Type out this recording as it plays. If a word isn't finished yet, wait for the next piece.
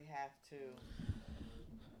have to.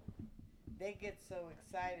 They get so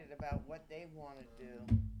excited about what they want to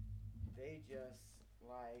do. They just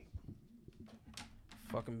like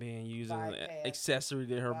fucking being used as an bypass accessory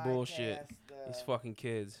to her bullshit. bypass These fucking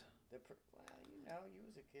kids. well, you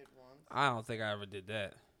was a kid once. I don't think I ever did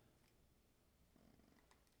that.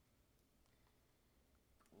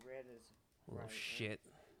 Red is Oh right. shit.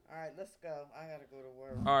 All right, let's go. I gotta go to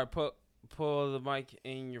work. All right, pull the mic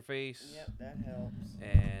in your face. Yep, that helps.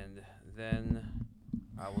 And then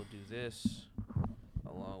I will do this,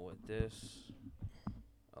 along with this,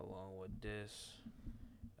 along with this,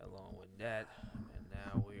 along with that, and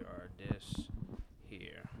now we are this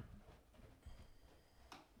here.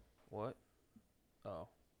 What? Oh.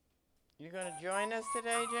 You gonna join us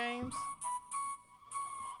today, James?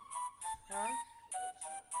 Huh?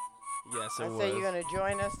 Yes, it I was. say you're gonna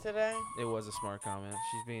join us today? It was a smart comment.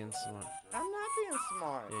 She's being smart. I'm not being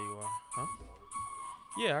smart. Yeah, you are. Huh?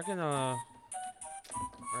 Yeah, I can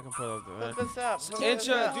put up the Hook us up. Hook us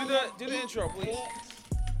intro. up. Do the intro, please.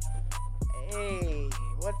 Hey,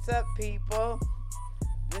 what's up, people?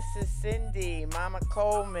 This is Cindy, Mama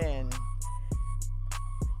Coleman.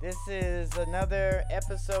 This is another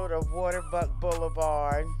episode of Waterbuck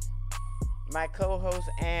Boulevard. My co-host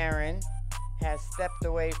Aaron has stepped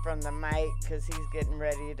away from the mic because he's getting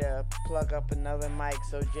ready to plug up another mic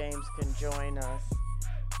so James can join us.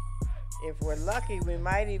 If we're lucky, we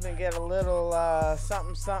might even get a little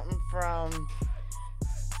something from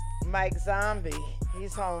Mike Zombie.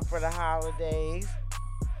 He's home for the holidays.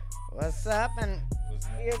 What's up? And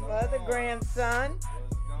here's my other grandson.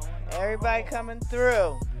 Everybody coming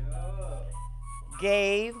through.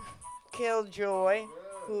 Gabe Killjoy,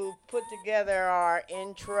 who put together our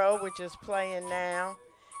intro, which is playing now.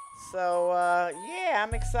 So, yeah,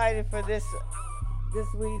 I'm excited for this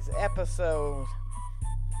week's episode.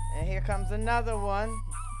 And here comes another one,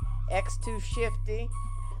 X2 Shifty.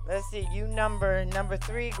 Let's see, you number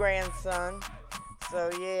 3 grandson. So,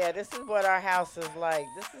 yeah, this is what our house is like.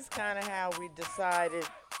 This is kind of how we decided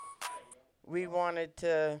we wanted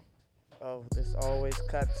to... Oh, this always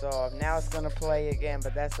cuts off. Now it's going to play again,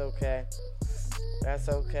 but that's okay. That's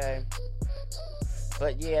okay.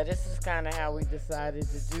 But yeah, this is kind of how we decided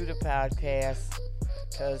to do the podcast.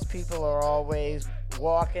 Because people are always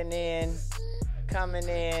walking in, coming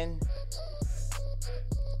in.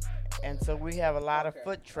 And so we have a lot of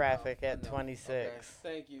foot traffic at 26. Okay.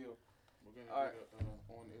 Thank you. We're going to do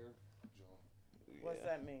the on-air job. What's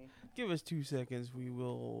that mean? Give us 2 seconds. We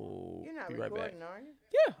will You're not be right back. recording, are you?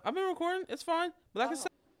 Yeah, I've been recording. It's fine. But like I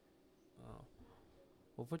said... Oh.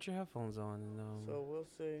 Well, put your headphones on. And, So we'll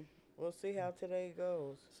see. We'll see how today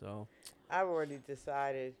goes. So... I've already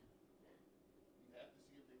decided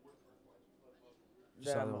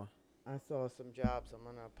Just that other one. I saw some jobs I'm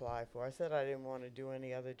going to apply for. I said I didn't want to do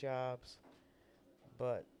any other jobs,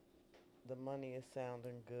 but the money is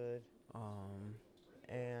sounding good.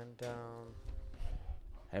 And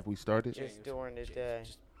Have we started? just during the day.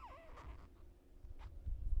 Just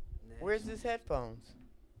Where's his headphones?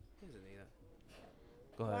 He doesn't need it.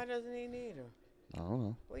 Go Why ahead. doesn't he need them? I don't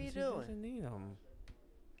know. What are you He doing? doesn't need them.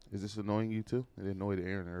 Is this annoying you too? It annoyed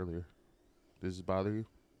Aaron earlier. Does this bother you?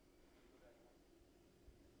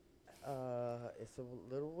 It's a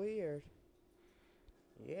little weird.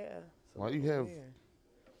 Yeah. Why do you have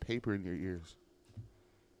paper in your ears?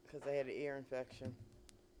 Because I had an ear infection.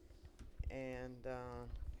 And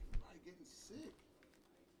Why getting sick?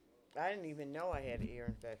 I didn't even know I had an ear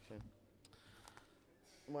infection.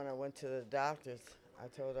 When I went to the doctor's, I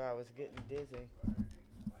told her I was getting dizzy.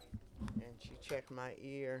 And she checked my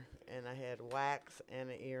ear, and I had wax and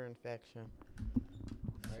an ear infection.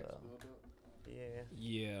 So, yeah,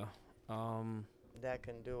 Yeah. that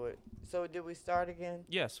can do it. So, did we start again?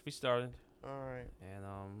 Yes, we started. All right.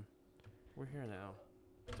 And, we're here now.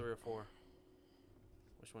 3 or 4.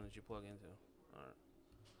 Which one did you plug into? All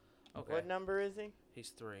right. Okay. What number is he? He's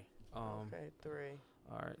 3. Okay, 3.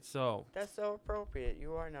 All right. So. That's so appropriate.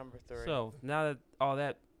 You are number 3. So now that all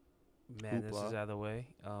that madness Hoopla. is out of the way,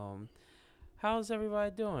 how's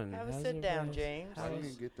everybody doing? Have a How's sit down, everybody- James. Why you how's-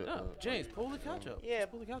 didn't get the? No, James, pull the couch up. Yeah,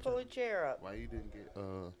 Just pull the couch pull a up. chair up. Why you didn't get?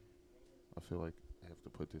 I feel like I have to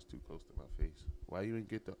put this too close to my face. Why you didn't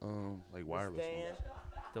get the like wireless stand. ones?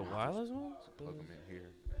 The wireless ones? Plug them in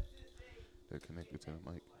here. They're connected to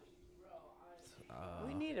the mic.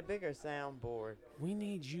 We need a bigger soundboard. We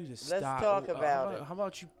need you to Let's stop. talk about it. How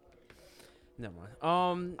about you? Never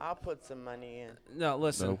mind. I'll put some money in. No,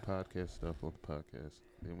 listen. No podcast stuff on the podcast.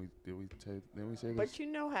 Didn't we say this? But you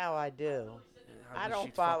know how I do. How I did don't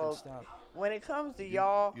she fucking follow. stop? When it comes to You-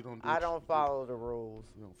 y'all, you don't do I it- don't follow the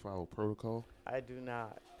rules. You don't follow protocol. I do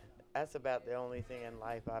not. That's about the only thing in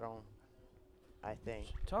life I don't. I think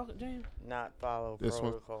Talk, James. not follow This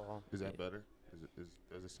one? protocol. Is that better?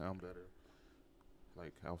 Does it sound better?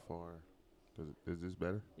 Like how far? Is this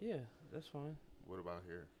better? Yeah, that's fine. What about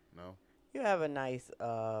here? No, You have a nice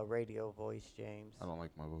radio voice, James. I don't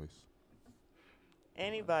like my voice.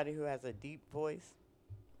 Anybody who has a deep voice,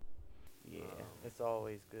 yeah, Um, it's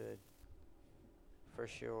always good. For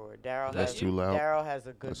sure. Daryl That's has too loud. Daryl has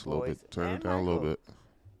a good That's a little voice. bit. Turn it And down a little Michael. bit.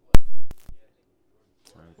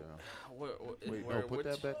 Turn it down. Wait, no, put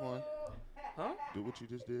that back on. Huh? Do what you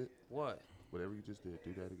just did. What? Whatever you just did.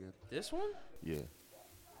 Do that again. This one? Yeah.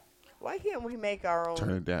 Why can't we make our own? Turn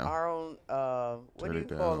it down. Our own. What Turn do you it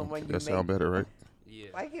call down. them when you That sound make? better, right? Yeah.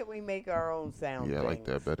 Why can't we make our own sound? Yeah, I like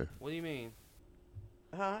that things? better. What do you mean?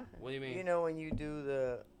 Huh? What do you mean? You know when you do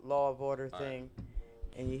the Law of Order All right. thing,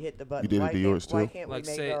 and you hit the button. You did it why to can't- yours, Why too? can't Like we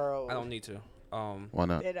make say, our own? I don't need to. Why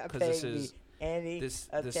not? They're not Because this paying me is any this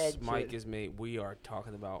attention. mic is made. We are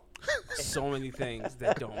talking about so many things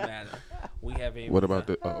that don't matter. We haven't. What about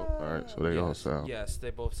the? Oh, all right. So they all Yes, sound Yes, they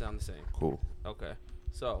both sound the same. cool. Okay.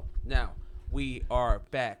 So now we are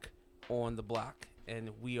back on the block, and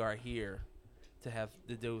we are here to have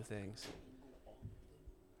to do things.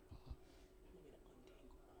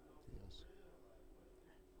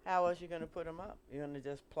 How else you gonna put them up? You gonna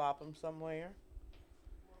just plop them somewhere?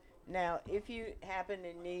 Now, if you happen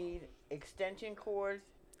to need extension cords,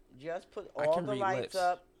 just put I all can the read lights lips.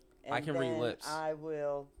 up. And I can read then lips. I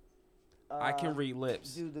will. I can read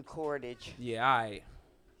lips. Do the cordage. Yeah, I.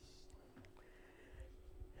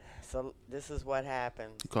 So this is what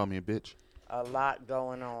happens. You call me a bitch? A lot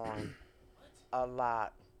going on. A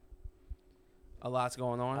lot. A lot's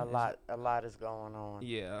going on. A lot. A lot is going on.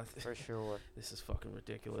 Yeah. For sure. This is fucking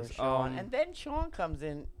ridiculous. For Sean. And then Sean comes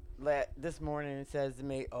in this morning and says to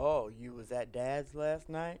me, "Oh, you was at Dad's last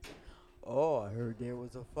night? Oh, I heard there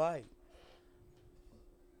was a fight."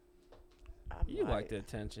 I'm you like the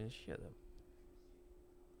attention. Shut up.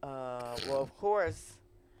 Well, of course,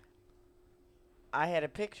 I had a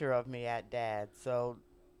picture of me at Dad's, so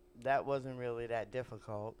that wasn't really that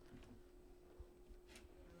difficult.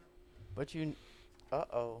 But you,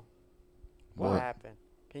 uh-oh. What happened?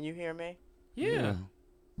 Can you hear me? Yeah.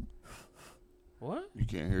 What? You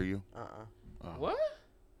can't hear you. Uh-uh. Oh. What?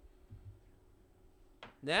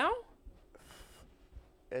 Now?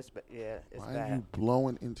 It's Why are bad. you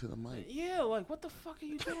blowing into the mic? Yeah, like what the fuck are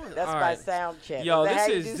you doing? That's All my right. sound check. Yo, that how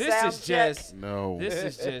you this do is this sound is check? just No. this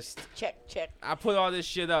is just check. I put all this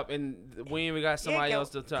shit up and we ain't even got somebody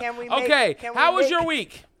else to talk. Can we Okay, make, can how we was make, your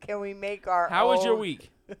week? Can we make our How was your own- week?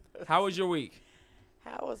 How was your week?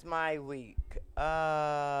 How was my week?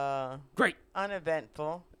 Great.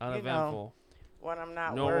 Uneventful. You know, Uneventful. when I'm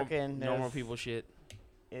not Normal, working, normal there's- people shit.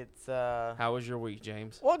 It's How was your week,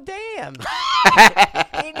 James? Well, damn.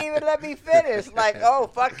 He didn't even let me finish. Like, oh,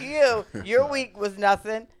 fuck you. Your week was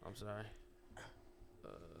nothing. I'm sorry.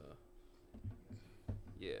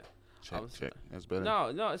 Yeah. Check, I'm check. That's better.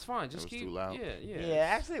 No, it's fine. Just was keep. too loud. Yeah. Yeah,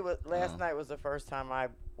 actually, last Oh. night was the first time I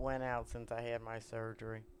went out since I had my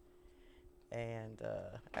surgery. And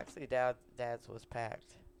actually, Dad's was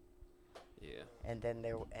packed. Yeah. And then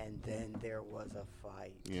there was a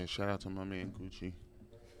fight. Yeah, shout out to my man Gucci.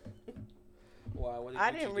 Why? What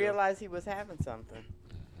I didn't realize he was having something.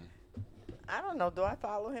 I don't know. Do I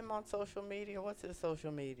follow him on social media? What's his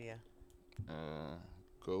social media?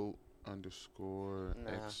 Goat _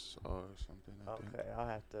 Nah. XR something. I think. Okay, I'll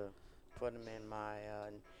have to put him in my.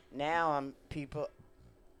 Now I'm people.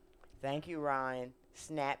 Thank you, Ryan.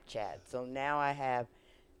 Snapchat. So now I have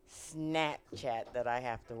Snapchat that I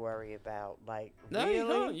have to worry about. Like, No, really? you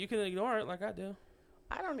don't. You can ignore it like I do.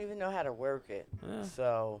 I don't even know how to work it. Yeah.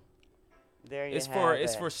 So there you It's have for it.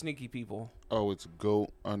 it's for sneaky people. Oh, it's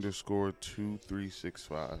goat _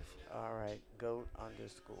 2365. All right, goat _. All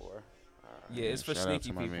right. Yeah, it's for Shout out to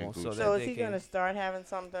sneaky my man people. Gucci. So that So is they he can. gonna start having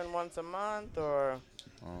something once a month, or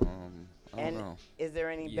I don't And- know. is there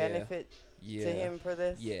any Yeah. benefit Yeah. to him for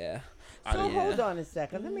this? Yeah. So Yeah. hold on a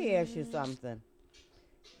second. Let me ask you something.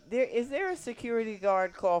 Is there a security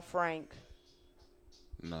guard called Frank?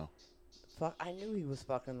 No. Fuck, I knew he was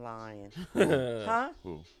fucking lying. Huh? Huh?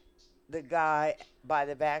 Who? The guy by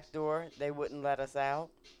the back door, they wouldn't let us out.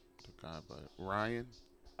 The guy, but Ryan.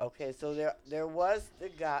 Okay, so there was the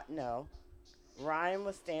guy. No, Ryan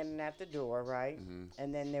was standing at the door, right? Mm-hmm.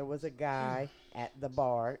 And then there was a guy at the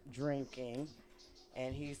bar drinking,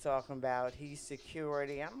 and he's talking about he's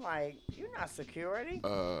security. I'm like, you're not security.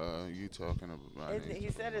 You talking about? He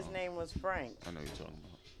said his name was Frank. I know you're talking about.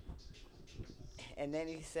 And then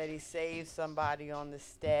he said he saved somebody on the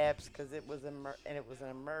steps because it was an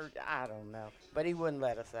emergency. I don't know, but he wouldn't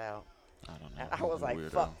let us out. I don't know. And I He's was a like,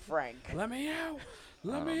 weirdo. fuck Frank. Let me out.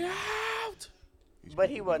 Let I me don't know. out. These But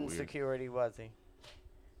he people be wasn't weird. security, was he?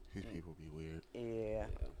 These people be weird. Yeah.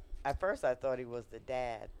 At first, I thought he was the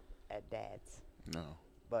dad at Dad's. No.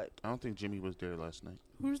 But I don't think Jimmy was there last night.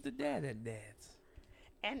 Who's the dad at Dad's?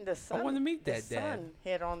 and the son. wanna meet the that dad. son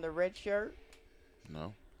had on the red shirt.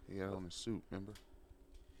 No. He had on a suit, remember?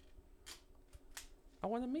 I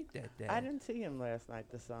want to meet that dad. I didn't see him last night.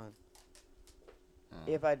 The son. Oh.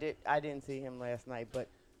 If I did, I didn't see him last night. But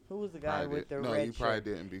who was the guy Probably with the did. No, red you probably shirt?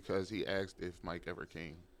 didn't because he asked if Mike ever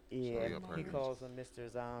came. Yeah, yeah, probably he is. calls him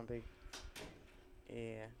Mr. Zombie.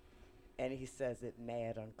 Yeah, and he says it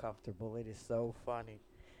mad uncomfortable. It is so funny.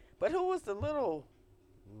 But who was the little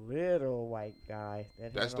white guy?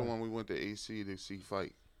 That's the one we went to AC to see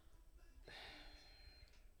fight.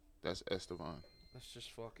 That's Esteban. That's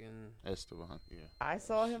just fucking. Esteban, yeah. I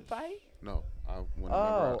saw him fight. No,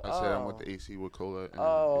 remember I said I went to AC with Cola. And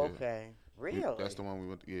Oh, yeah. okay. We- Really? that's the one we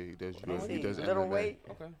went to. Yeah, he does. Is He does little MMA. weight?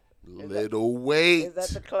 Okay. Little weight. Is that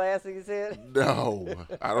the class he's in? No,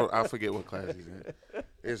 I don't. I forget what class he's in.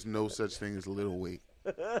 There's no such thing as little weight.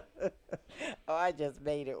 Oh, I just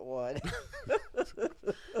made it one.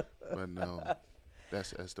 But no,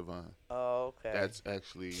 that's Esteban. Oh, okay. That's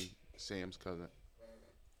actually Sam's cousin.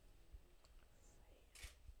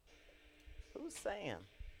 Who's Sam?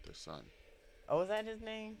 The son. Oh, is that his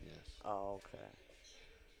name? Yes. Oh, okay.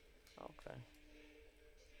 Okay.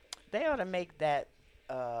 They ought to make that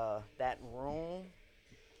room.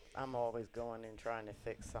 I'm always going and trying to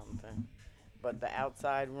fix something, but the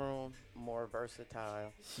outside room more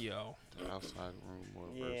versatile. Yo. The outside room more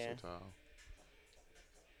Yeah. versatile.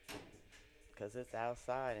 Cause it's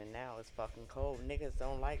outside and now it's fucking cold. Niggas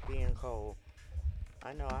don't like being cold.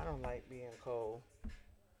 I know I don't like being cold.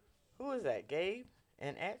 Who is that? Gabe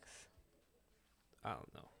and X? I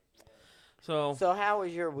don't know. So So how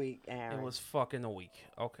was your week, Aaron? it was fucking a week.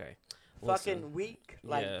 Okay. fucking Listen. week,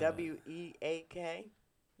 like Yeah. WEAK.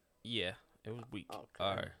 Yeah, it was weak. Okay.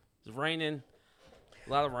 All right. It's raining. A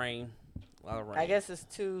lot of rain. I guess it's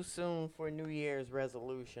too soon for New Year's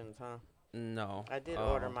resolutions, huh? No. I did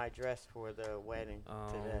order my dress for the wedding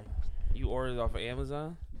today. You ordered it off of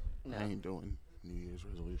Amazon? No. I ain't doing New Year's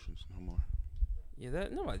resolutions no more. Yeah,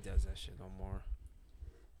 that nobody does that shit no more.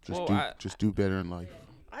 Just do better in life.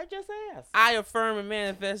 I just asked. I affirm and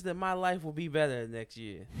manifest that my life will be better next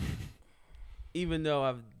year. Even though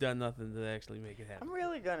I've done nothing to actually make it happen. I'm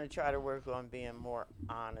really gonna try to work on being more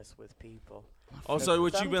honest with people. Oh, so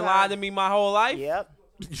what you been lying to sometimes- me my whole life? Yep.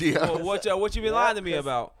 Yeah. Well, what you been Yeah, lying to me 'cause-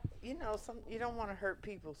 about? You know, you don't want to hurt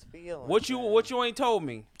people's feelings. What you ain't told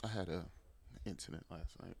me? I had a incident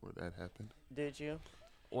last night where that happened. Did you?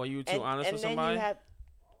 Or you too honest and with then somebody? you had.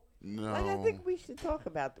 No. Like, I think we should talk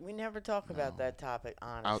about. We never talk about No. that topic,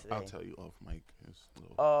 I'll honestly. tell you off mic. It's a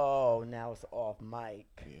little, Oh, now it's off mic.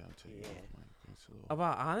 yeah, I'll tell you yeah. off mic. It's a little.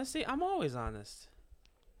 About honesty? I'm always honest.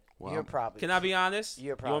 Well, You're probably. Can I be honest? You're You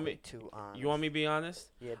want probably me? too honest. You want me to be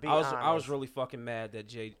honest? Yeah, be I was honest. really fucking mad that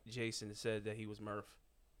Jason said that he was Murph.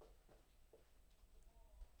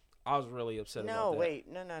 I was really upset about No, that. wait,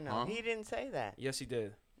 no. Huh? He didn't say that. Yes, he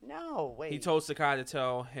did. No, wait. He told Sakai to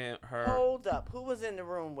tell her. Hold up. Who was in the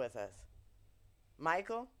room with us?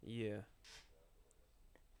 Michael? Yeah.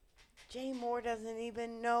 Jay Moore doesn't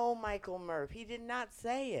even know Michael Murph. He did not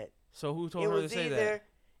say it. So who told It her to was say either that?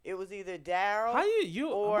 it was either Daryl. How you?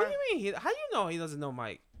 or- What do you mean? How you know he doesn't know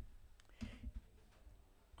Mike?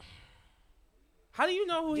 How do you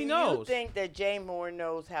know who he Do knows? you think that Jay Moore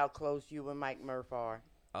knows how close you and Mike Murph are?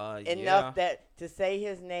 Yeah. Enough that to say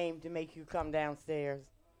his name to make you come downstairs?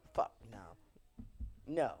 Fuck no.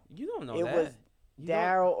 No. You don't know it that. was You don't-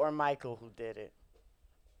 Daryl or Michael who did it.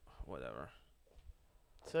 Whatever.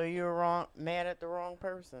 So you were wrong, mad at the wrong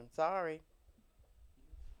person. Sorry.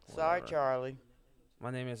 Sorry, Whatever. Charlie.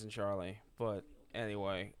 My name isn't Charlie, but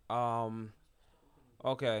anyway.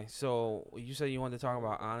 Okay, so you said you wanted to talk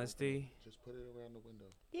about honesty. Just put it around the window.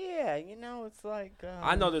 Yeah, you know, it's like.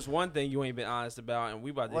 I know there's one thing you ain't been honest about, and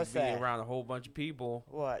we about to What's be that? around a whole bunch of people.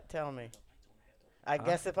 What? Tell me. I Huh?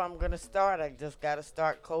 guess if I'm going to start, I just got to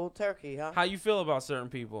start cold turkey, huh? How you feel about certain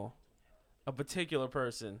people? A particular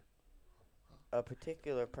person. A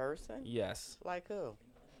particular person? Yes. Like who?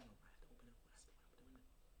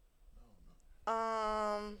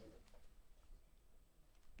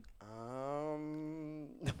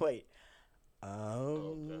 Wait.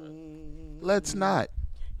 Let's not.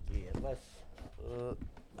 Yeah, let's.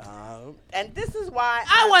 And this is why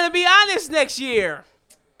I want to be honest next year.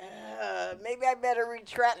 maybe I better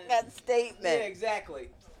retract that statement. Yeah, exactly.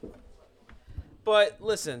 But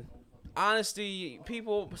listen, honesty.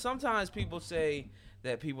 Sometimes people say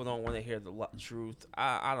that people don't want to hear the truth.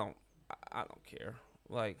 I don't. I don't care.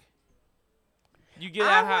 Like, you get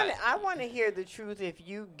out high I want to hear the truth if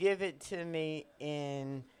you give it to me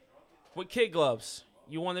in with kid gloves.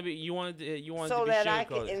 You want to be so be that I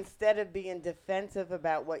can, sugarcoated. instead of being defensive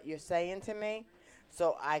about what you're saying to me,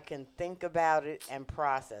 so I can think about it and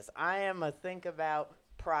process. I am a think about,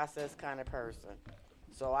 process kind of person.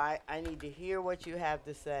 So I need to hear what you have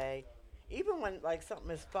to say. Even when like something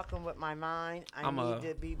is fucking with my mind, I I'm need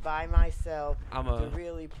a to be by myself I'm to a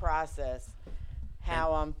really process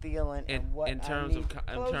how I'm feeling and what in I terms need of to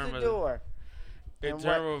in close terms the of door. in And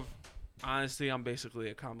terms of honestly, I'm basically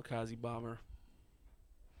a kamikaze bomber.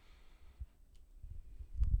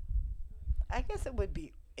 I guess it would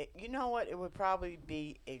be. You know what? It would probably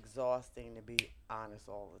be exhausting to be honest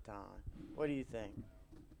all the time. What do you think?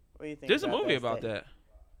 What do you think There's a about movie that about that.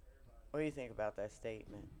 What do you think about that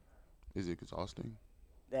statement? Is it exhausting?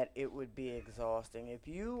 That it would be exhausting if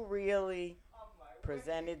you really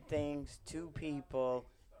presented things to people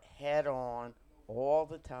head on all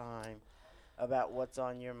the time about what's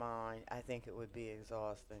on your mind. I think it would be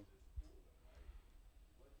exhausting.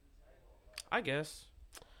 I guess.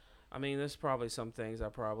 I mean, there's probably some things I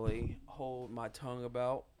probably hold my tongue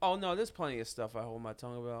about. Oh no, there's plenty of stuff I hold my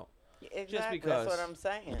tongue about. Exactly. because- That's what I'm I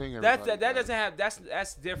saying. think That's everybody that does. doesn't have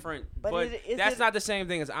that's different. But But is that's it- not the same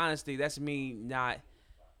thing as honesty. That's me not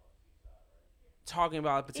talking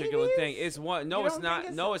about a particular It thing. is. It's one. You No, it's don't not. think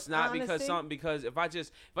it's No, it's not because honesty? something. Because if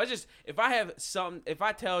I have something, if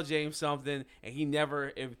I tell James something and he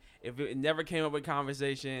never, if it never came up with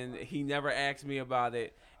conversation, he never asked me about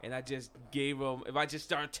it, and I just gave him. If I just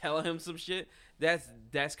start telling him some shit,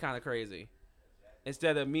 that's kind of crazy.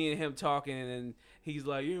 Instead of me and him talking, and he's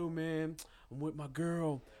like, "Yo, man, I'm with my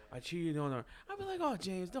girl. I cheated on her." I'd be like, "Oh,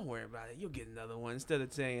 James, don't worry about it. You'll get another one." Instead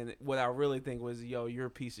of saying what I really think was, "Yo, you're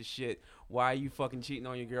a piece of shit. Why are you fucking cheating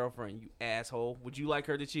on your girlfriend, you asshole? Would you like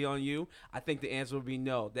her to cheat on you?" I think the answer would be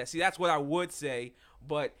no. That's what I would say,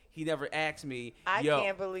 but he never asked me. I Yo,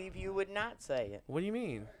 can't believe you would not say it. what do you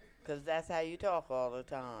mean? Because that's how you talk all the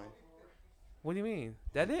time. What do you mean?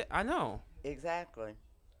 That it? I know. Exactly.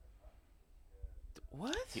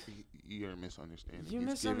 What? You're misunderstanding. You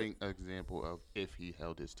He's giving an example of if he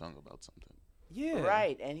held his tongue about something. Yeah.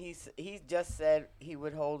 Right. And he just said he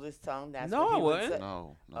would hold his tongue. That's No, what he I would wouldn't. say.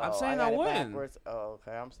 No. I'm saying got I it wouldn't. backwards. Oh,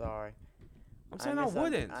 okay. I'm sorry. I'm saying I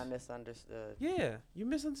wouldn't. I misunderstood. Yeah, you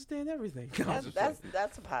misunderstand everything. No, I'm just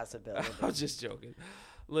That's a possibility. I was just joking.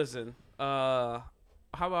 Listen, how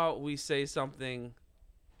about we say something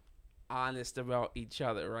honest about each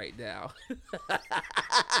other right now?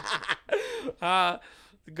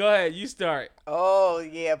 Go ahead, you start. Oh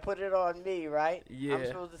yeah, put it on me, right? Yeah. I'm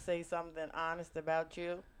supposed to say something honest about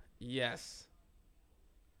you. Yes.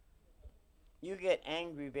 You get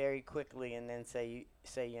angry very quickly, and then say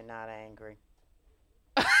you're not angry.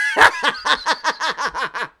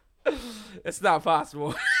 It's not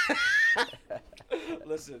possible.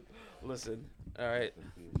 Listen. All right.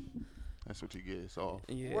 That's what you get. It's all.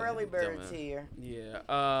 Yeah. Whirly birds dumbass. here.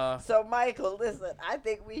 Yeah. So Michael, listen, I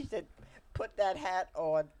think we should put that hat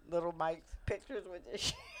on Little Mike's pictures with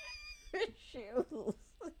his shoes.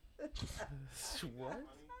 What?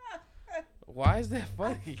 Why is that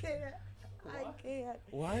funny? I can't.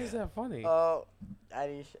 Why is that funny? Oh,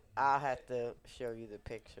 I'll have to show you the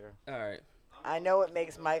picture. All right. I know it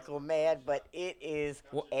makes Michael mad, but it is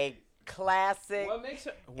What- a classic. What makes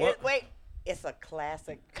it? What? Wait, it's a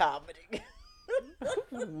classic comedy.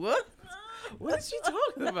 What? What is she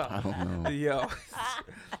talking about? I don't know.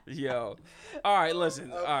 Yo. All right,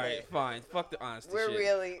 listen. Okay. All right, fine. Fuck the honesty We're shit.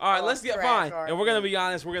 really All right, off let's get track, fine. aren't And we're gonna we? be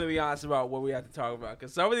honest. We're gonna be honest about what we have to talk about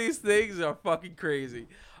because some of these things are fucking crazy.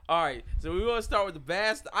 All right, so we want to start with the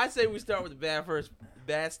bad. I say we start with the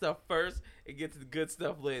bad stuff first, and get to the good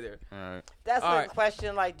stuff later. All right. That's All a right.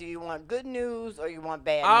 question like, do you want good news or you want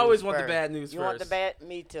bad news? I always want the first? bad news You want the first. bad?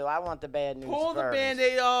 Me too. I want the bad news Pull the first.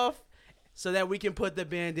 Band-Aid off so that we can put the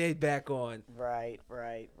Band-Aid back on. Right.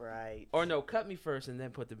 Or no, cut me first and then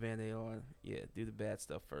put the Band-Aid on. Yeah, do the bad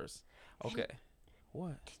stuff first. Okay.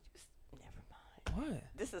 What? Never mind. What?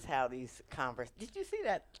 This is how these Did you see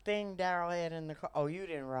that thing Daryl had in the car? Oh, you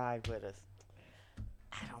didn't ride with us.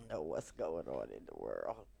 I don't know what's going on in the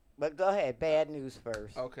world. But go ahead. Bad news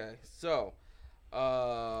first. Okay, so,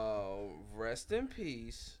 rest in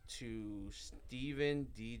peace to Steven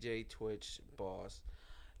DJ Twitch boss.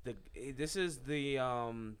 This is the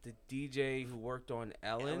DJ who worked on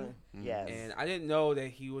Ellen, Yes. and I didn't know that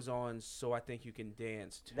he was on So I Think You Can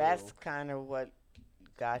Dance too. That's kind of what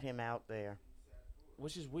got him out there.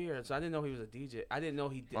 which is weird. So I didn't know he was a DJ. I didn't know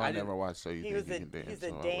he. I never watched So You He Think was You a Can Dance. he's so I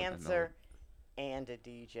a wouldn't know. dancer. and a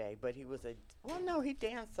DJ, but he was a well. No, he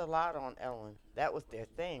danced a lot on Ellen. That was their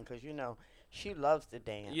thing, cause she loves to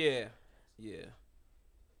dance. Yeah, yeah.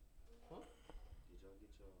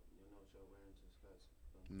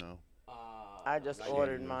 No. I just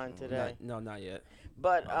ordered mine today. No, not yet.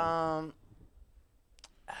 But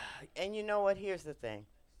and you know what? Here's the thing.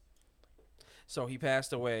 So he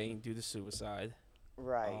passed away due to suicide.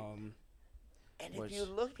 Right. And if you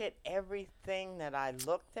look at everything that I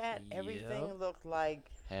looked at, everything looked like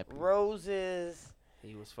Happy. roses.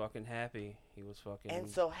 He was fucking happy. He was fucking. And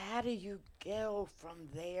so how do you go from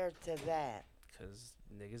there to that? Because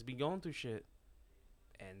niggas be going through shit.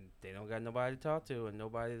 And they don't got nobody to talk to and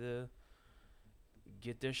nobody to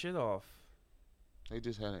get their shit off. They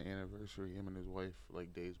just had an anniversary, him and his wife,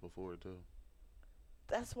 like days before too.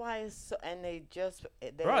 That's why it's so. And they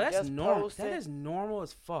Bro, that's just normal. posted. That is normal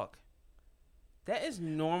as fuck. That is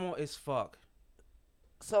normal as fuck.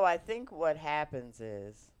 So I think what happens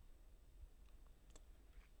is,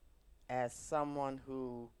 as someone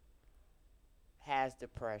who has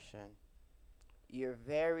depression, you're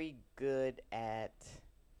very good at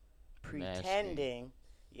pretending,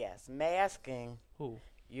 masking Who?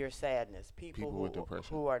 your sadness. People with depression.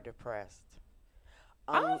 who are depressed.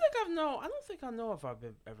 I don't think I know if I've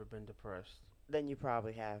ever been depressed. Then you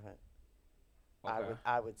probably haven't. Okay.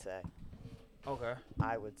 I would say. Okay.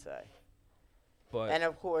 I would say. But And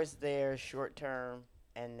of course, there's short term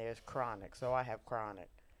and there's chronic. So I have chronic.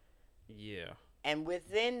 yeah. And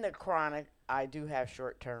within the chronic, I do have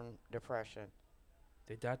short term depression.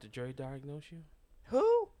 Did Dr. Dre diagnose you?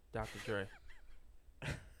 Who? Dr. Dre.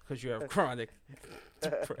 Because you have chronic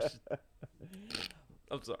depression.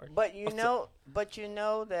 I'm sorry. But you know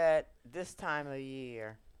that this time of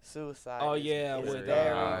year, suicide is with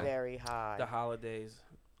very, very high. The holidays.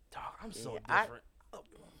 Dog, I'm so Yeah, different. I don't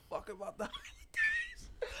give a fuck about the holidays.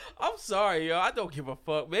 I'm sorry, yo. I don't give a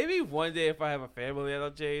fuck. Maybe one day if I have a family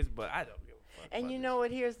that'll change, but I don't give a fuck. And about you this know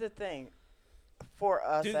what? Here's the thing. For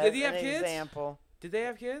us, Did as he have an kids? example. Did they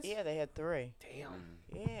have kids? Yeah, they had 3. Damn.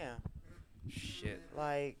 Yeah. Shit.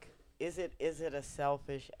 Like, is it a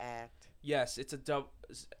selfish act? Yes, it's a double.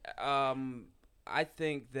 I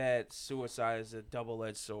think that suicide is a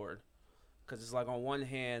double-edged sword, because it's like on one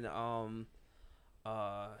hand,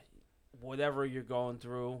 whatever you're going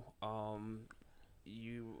through, I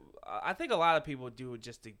think a lot of people do it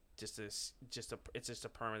it's just a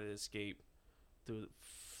permanent escape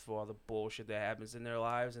for all the bullshit that happens in their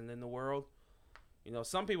lives and in the world. You know,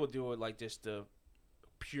 some people do it like just to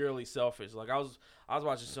purely selfish. Like I was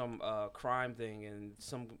watching some crime thing and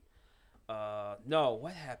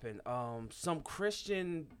what happened? Some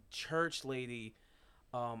Christian church lady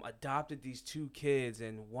adopted these 2 kids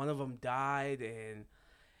and one of them died, and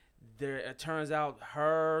it turns out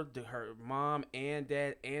her mom and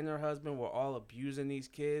dad and her husband were all abusing these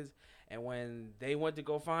kids, and when they went to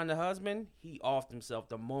go find the husband, he offed himself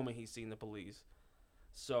the moment he seen the police.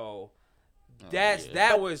 So but that's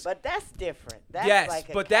different. That's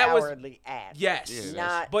like a cowardly act. Yes.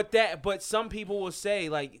 Not. But some people will say,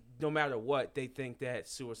 like, no matter what, they think that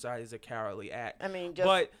suicide is a cowardly act. I mean,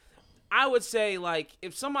 but I would say, like,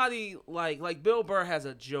 if somebody like Bill Burr has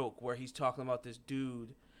a joke where he's talking about this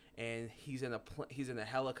dude and he's in a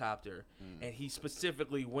helicopter, and he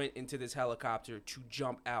specifically went into this helicopter to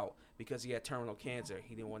jump out because he had terminal cancer.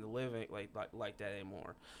 He didn't want to live like that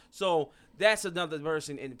anymore. So that's another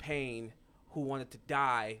person in pain who wanted to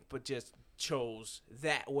die but just chose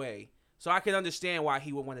that way. So I can understand why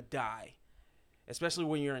he would want to die, especially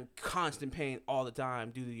when you're in constant pain all the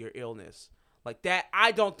time due to your illness. Like that,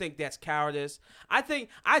 I don't think that's cowardice. I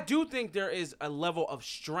do think there is a level of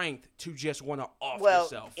strength to just want to off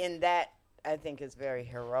yourself. Well, in that, I think it's very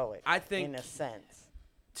heroic. I think in a sense.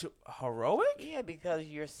 Heroic? Yeah, because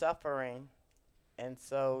you're suffering, and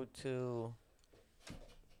so to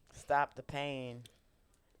stop the pain,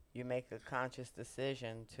 you make a conscious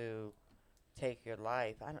decision to take your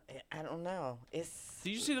life. I don't know. Did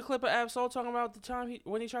you see the clip of Absol talking about the time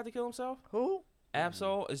when he tried to kill himself? Who?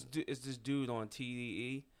 Absol is this dude on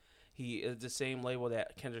TDE. He is the same label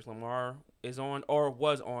that Kendrick Lamar is on, or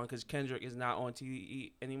was on, because Kendrick is not on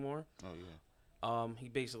TDE anymore. Oh yeah. He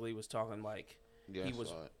basically was talking like I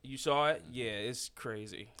saw it. You saw it? Yeah, it's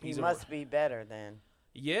crazy. He must be better then.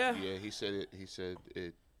 Yeah. Yeah, he said it. He said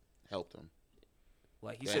it helped him.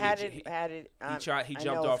 Like he Yeah, said, How did he tried. He I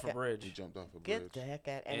jumped know off it's a bridge. He jumped off a bridge. get the heck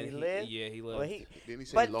out, and he he lived. Yeah, he lived. Well, he Didn't he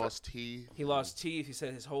say but he for- lost teeth? He lost teeth. He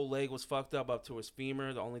said his whole leg was fucked up to his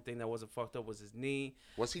femur. The only thing that wasn't fucked up was his knee.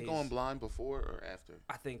 Was he going blind before or after?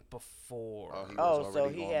 I think before. Oh, he Oh, was so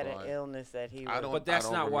already he going had blind. an illness that he I was. don't- But that's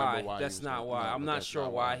not remember why. why he That's was not going- why. no, I'm but not that's sure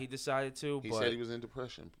not why why. he decided to. He but said he was in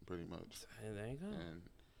depression, pretty much. And there you go. And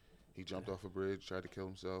he jumped off a bridge, tried to kill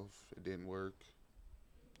himself. It didn't work.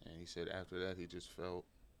 And he said after that, he just felt,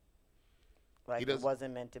 Like he it doesn't-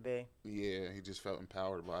 wasn't meant to be, yeah, he just felt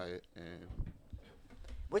empowered by it. And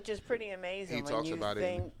which is pretty amazing he when talks you about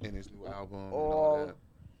think it in his new album and all all that.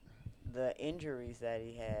 the injuries that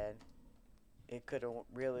he had. It could have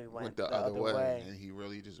really Went went the other way. way. And he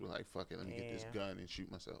really just was like, fuck it, let me get this Yeah. gun and shoot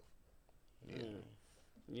myself. Yeah.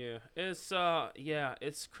 Yeah,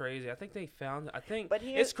 it's crazy. I think they found. I think But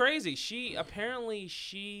here- it's crazy. She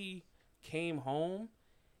came home,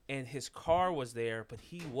 and his car was there, but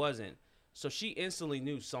he wasn't. So she instantly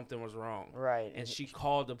knew something was wrong, Right. and she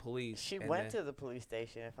called the police. She and went then- to the police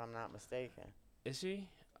station, if I'm not mistaken. Is she?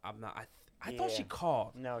 I'm not. I thought she Yeah.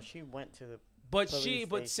 called. No, she went to the. But police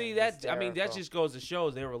but see station, that I mean that hysterical. just goes to show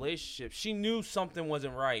their relationship. She knew something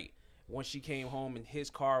wasn't right when she came home and his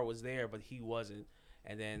car was there, but he wasn't.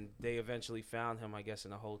 And then they eventually found him, I guess,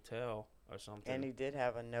 in a hotel or something. And he did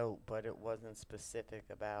have a note, but it wasn't specific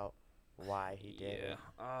about why he did Yeah, it.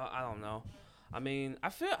 I don't know. I mean, I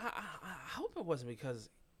hope it wasn't because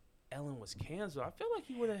Ellen was canceled. I feel like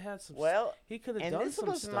he would have had some. Well, he could have and done this some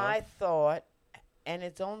was stuff my thought, and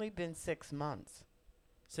it's only been 6 months.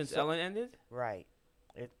 since so- Ellen ended. Right.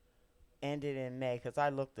 It ended in May because I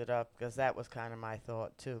looked it up because that was kind of my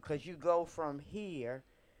thought too. Because you go from here,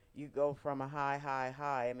 you go from a high.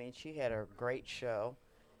 I mean, she had a great show,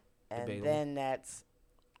 and Debatable. then that's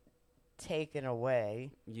taken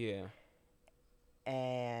away, Yeah.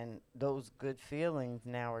 and those good feelings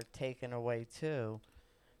now are taken away too.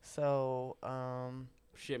 So,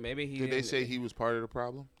 Shit, maybe he Did they didn't- say he was part of the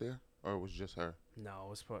problem there? Or it was just her? No,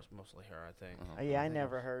 it was mostly her, I think. Uh-huh. yeah, I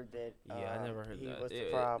never heard that. Yeah, I never heard he that. was the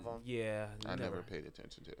problem. Yeah, I never paid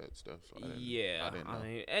attention to that stuff. So I didn't know.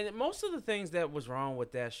 mean, and most of the things that was wrong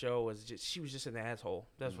with that show was just she was just an asshole.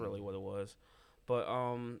 That's really what it was. But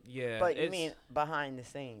yeah. But you it's- mean behind the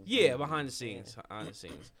scenes? Yeah, behind the scenes,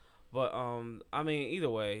 But But I mean, either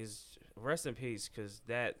way, rest in peace, because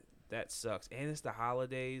that sucks. And it's the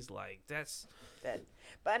holidays, like that's. That,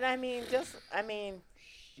 but I mean,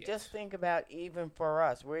 just think about even for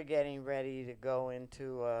us, we're getting ready to go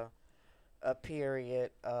into a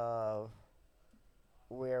period of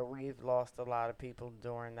where we've lost a lot of people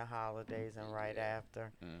during the holidays and right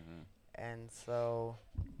after, Mm-hmm. and so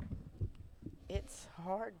it's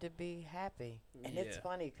hard to be happy. And it's Yeah.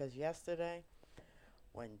 funny because yesterday,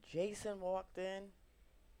 when Jason walked in,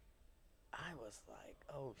 I was like,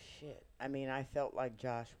 "Oh shit!" I mean, I felt like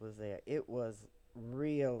Josh was there. It was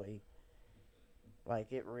really,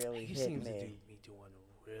 like, it really He hit seems to me. be doing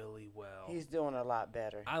really well. He's doing a lot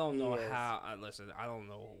better. I don't He know is. how. Listen, I don't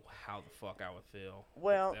know how the fuck I would feel.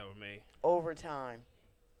 Well, if that were me. over time.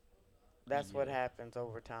 That's what Yeah. happens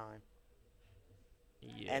over time.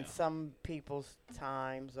 Yeah. And some people's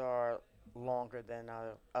times are longer than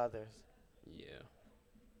others. Yeah.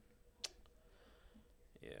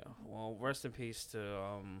 Yeah. Well, rest in peace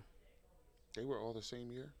to They were all the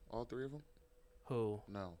same year? All three of them? who?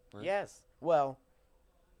 No. Right? Yes. Well,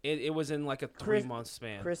 It was in like a 3-month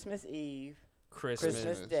span. Christmas Eve, Christmas. Christmas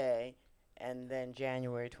Christmas. Day, and then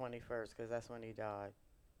January 21st, because that's when he died.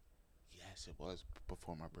 Yes, it was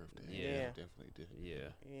before my birthday. Yeah. It definitely did. Yeah.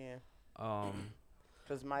 Yeah. Um.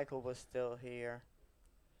 Because Michael was still here.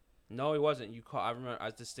 No, he wasn't. You call. I remember. I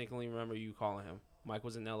distinctly remember you calling him. Mike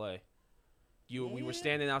was in L.A. We were Yeah.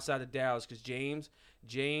 standing outside of Dallas because James,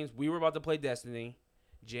 we were about to play Destiny.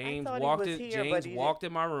 James thought he walked was in. here, but James he walked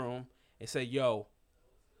in my room and said, "Yo,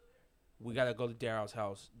 we gotta go to Daryl's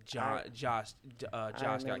house. Josh I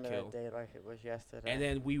got remember killed." that day like it was yesterday. And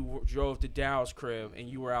then we drove to Daryl's crib, and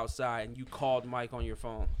you were outside, and you called Mike on your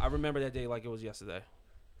phone. I remember that day like it was yesterday.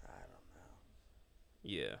 I don't know.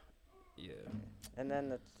 Yeah, yeah. And then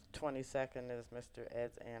the 22nd is Mr.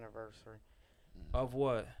 Ed's anniversary, Of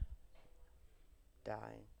what?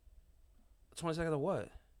 dying. 22nd of what?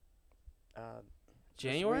 This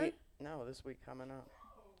January? week- No, this week coming up.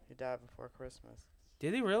 He died before Christmas.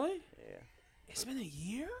 Did he really? Yeah. It's been a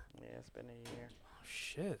year? Yeah, it's been a year. Oh,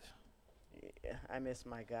 shit. Yeah, I miss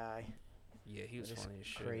my guy. Yeah, he was With his funny as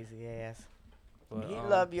shit. crazy ass. But, He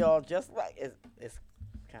loved y'all just like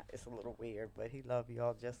it's a little weird, but he loved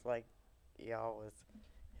y'all just like y'all was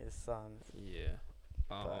his sons. Yeah.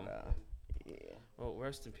 But yeah, Well,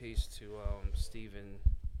 rest in peace to Stephen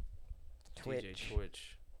Twitch. TJ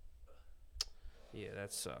Twitch. Yeah,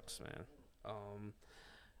 that sucks, man.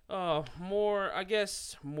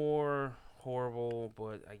 More horrible,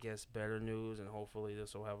 but I guess better news, and hopefully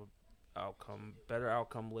this will have a better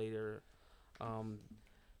outcome later.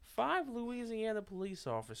 5 Louisiana police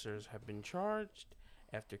officers have been charged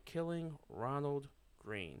after killing Ronald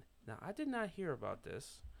Green. Now, I did not hear about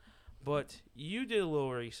this, but you did a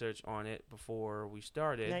little research on it before we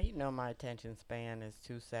started. Now, you know my attention span is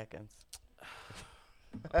 2 seconds.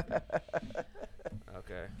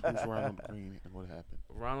 Okay. Who's Ronald Green and what happened?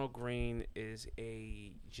 Ronald Green is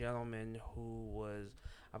a gentleman who was,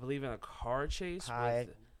 I believe, in a car chase with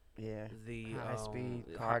the high-speed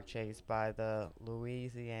car chase by the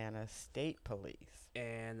Louisiana State Police.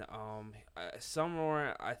 And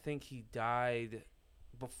somewhere, I think he died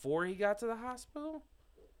before he got to the hospital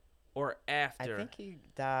or after. I think he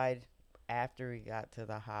died after he got to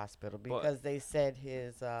the hospital because they said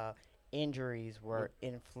his injuries were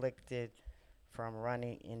inflicted from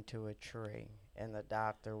running into a tree, and the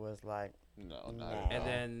doctor was like, No, nah. not at all. And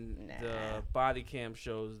then the body cam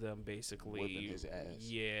shows them basically Whipping his ass.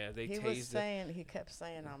 Yeah, they he tased him. He kept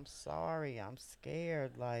saying, "I'm sorry, I'm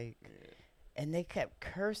scared," like, and they kept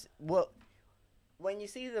cursing. Well, when you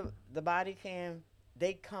see the body cam,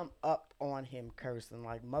 they come up on him cursing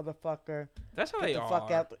like "motherfucker." That's how get they the are.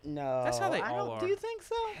 fuck out. No, That's how they I all don't. are. Do you think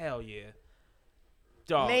so? Hell yeah.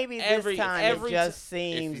 Dog, Maybe this time it just If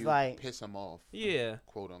seems you like. piss him off, Yeah.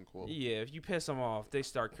 quote unquote. Yeah, if you piss them off, they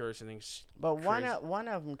start cursing and But crazy. one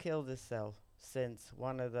of them killed himself since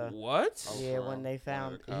one of the. What? Oh, Yeah, for when they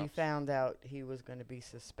one of the he cops? found out he was going to be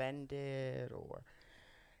suspended or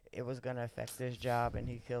it was going to affect his job, and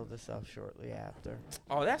he killed himself shortly after.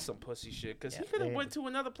 Oh, that's some pussy shit. Because he Yeah, could have they- went to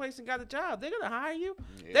another place and got a job. They're going to hire you.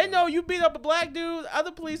 Yeah. They know you beat up a black dude.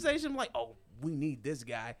 Other police station, like, oh, we need this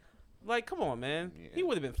guy. Like, come on, man. Yeah. He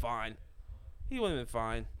would have been fine. He would have been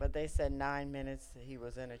fine. But they said 9 minutes he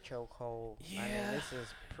was in a chokehold. I mean, Yeah. this is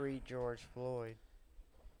pre-George Floyd.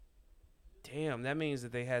 Damn, that means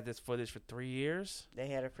that they had this footage for 3 years. They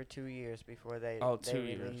had it for 2 years before they, Oh, they 2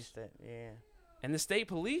 years. released it. Yeah. And the state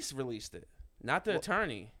police released it, not the Well-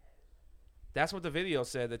 attorney. That's what the video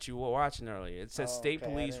said that you were watching earlier. It says Oh, state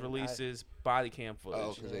okay, I police didn't- releases body cam Oh,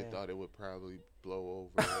 footage. because they Yeah. thought it would probably blow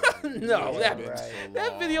over. No, It's that- been right. so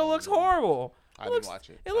That video long. looks horrible. I It didn't looks, watch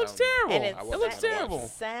it. It looks I don't- terrible. And It wasn't looks gonna watch terrible. It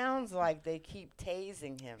sounds like they keep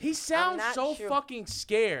tasing him. He I'm sounds not so sure. fucking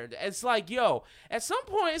scared. It's like, yo, at some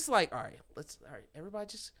point, it's like, all right, everybody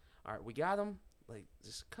just, all right, we got him. Like,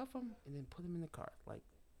 just cuff him and then put him in the car. Like,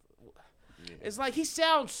 Yeah. it's like he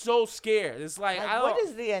sounds so scared. It's like, Like, I don't. what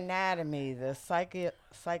is the anatomy, the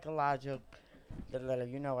psychological,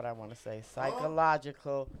 you know what I want to say,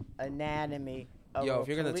 psychological anatomy of Yo, a, if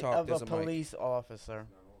you're gonna talk, of there's a a mic. police officer?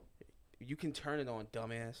 You can turn it on,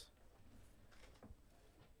 dumbass.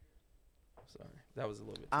 Sorry, that was a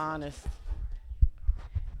little bit. too much. Honest.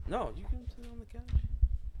 No, you can turn it on the couch.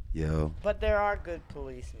 Yo. But there are good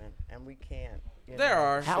policemen, and we can't. There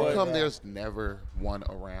are. How but- come there's never one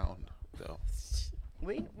around, though?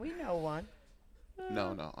 We know one.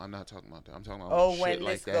 No, I'm not talking about that. I'm talking about Oh, shit when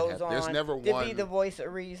like this that. goes on, There's never to one. be the voice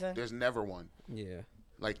of reason. There's never one. Yeah.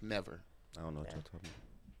 Like, never. I don't know what Yeah. you're talking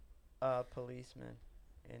about. Policeman.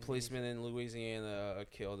 in Policeman in Louisiana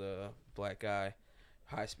killed a black guy.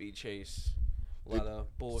 High speed chase. A lot of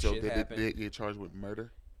So bullshit did happened. they get charged with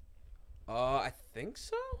murder? I think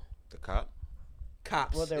so. The cop?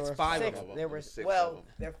 Cops. Well, there it's were 5 six. of them. There were Six of well, them.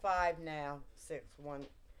 there are 5 now. 6. One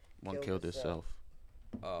One Killed killed himself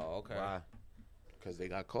Oh, okay. Why? because they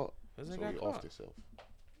got caught. 'Cause they so got he caught. offed himself.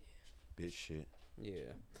 Bitch shit.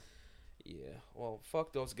 Yeah. Yeah. Well,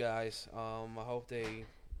 fuck those guys. I hope they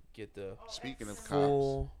get the Speaking of cops,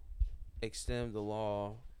 full extent of the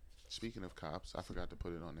law. I forgot to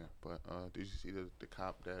put it on there. But did you see the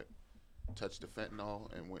cop that touched the fentanyl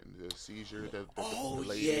and went into a seizure? The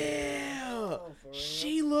lady? yeah. Oh, for real?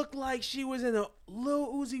 She looked like she was in a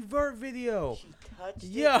Lil Uzi Vert video. She touched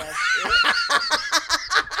Yeah. it.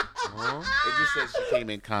 That's It just says she came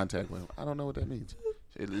in contact with him. I don't know what that means.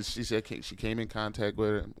 She said she came in contact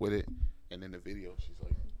with it, and in the video she's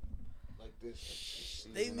like this.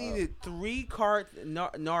 Like, They seizing needed 3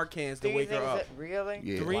 Narcans to it. wake her up. Really?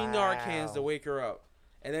 Yeah. 3 Wow. Narcans to wake her up.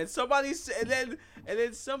 And then somebody said,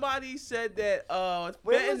 somebody said that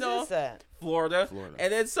Where was fentanyl, this at? Florida. Florida.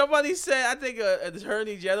 And then somebody said, I think an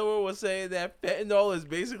attorney general was saying that fentanyl is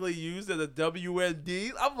basically used as a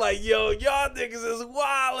WMD. I'm like, yo, y'all niggas is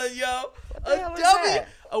wildin', yo. What the hell is that?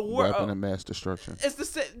 Weapon of mass destruction. It's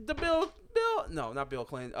the not Bill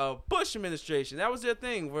Clinton, Bush administration. That was their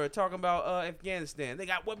thing. We're talking about Afghanistan. They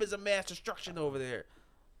got weapons of mass destruction over there.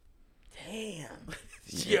 Damn.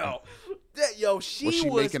 She Was she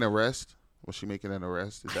making arrest? Was she making an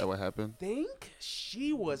arrest? Is that what happened? think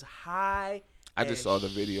she was high. I just as saw the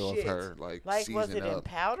video shit. of her like Like, was seizing it in up.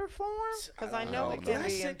 powder form? Because I know it Did can I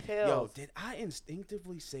be in Yo, pills. did I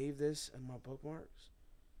instinctively save this in my bookmarks?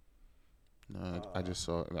 No, I just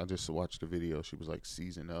saw. I just watched the video. She was like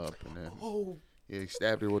seizing up, and then Oh, he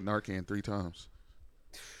stabbed her with Narcan 3 times.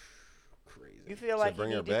 crazy. You feel So like you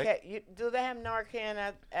bring her need to back? do they have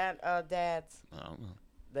Narcan at Dad's? I don't know.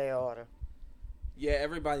 They order. Yeah,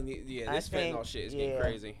 everybody need. Yeah, I this think- fentanyl shit is getting yeah.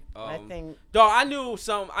 crazy. I think Dog,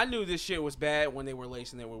 I knew this shit was bad when they were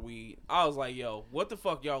lacing it with weed. I was like, yo, what the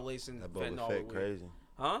fuck y'all lacing That Boba fentanyl Fett with weed? crazy.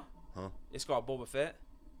 Huh? Huh? It's called Boba Fett?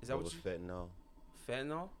 Is that Boba what you... Fett, no.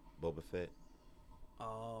 Fentanyl? Boba Fett.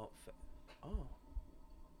 Oh.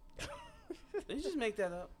 Did you just make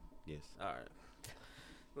that up? Yes. All right.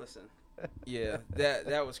 Listen. Yeah,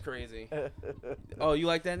 that was crazy. Oh, you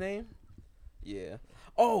like that name? Yeah.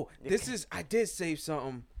 Oh, I did save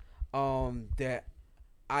something that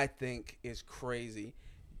I think is crazy.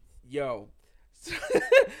 Yo.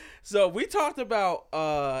 So we talked about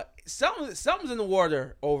something's in the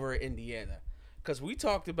water over in Indiana, cuz we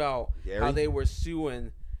talked about how Gary? they were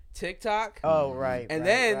suing TikTok. oh right. And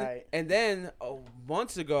then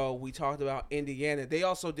months ago we talked about Indiana. They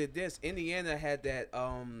also did this. Indiana had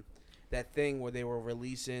that thing where they were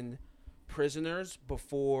releasing prisoners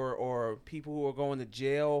before, or people who were going to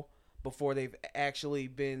jail before they've actually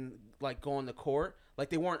been like going to court. Like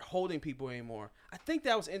they weren't holding people anymore. I think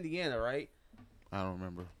that was Indiana, right? I don't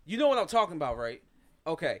remember. You know what I'm talking about, right?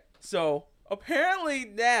 Okay. So apparently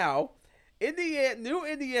now new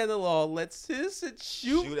Indiana law lets citizens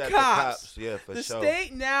shoot at cops. the cops. Yeah, for The sure.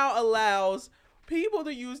 state now allows people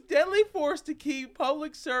to use deadly force to keep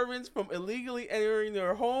public servants from illegally entering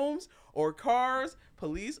their homes or cars.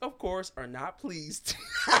 Police, of course, are not pleased.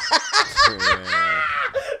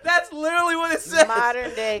 That's literally what it says.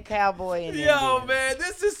 modern day cowboy in Yo, Indiana. man,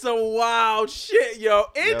 this is some wild shit, yo.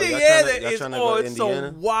 Indiana y'all is tryna go to on some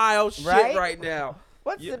Indiana? wild shit Right? right now.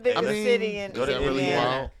 What's Yeah, the biggest I mean, city in Go to that really Indiana?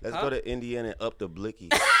 wild? Let's Huh? go to Indiana and up the blicky.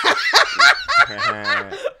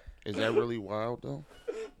 Is that really wild though?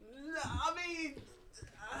 No, I mean,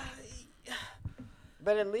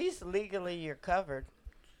 But at least legally you're covered.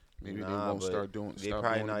 Maybe they Nah, won't but start doing. They stop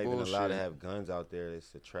probably doing not even bullshit. allowed to have guns out there.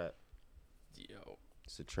 It's a trap. yo,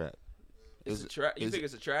 It's a trap. it's Is a trap. You is think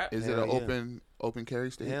it's a trap? Is it Hell an yeah. open carry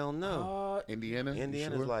state? Hell no. Indiana. You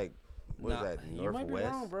Indiana's sure? like, what is that, You might be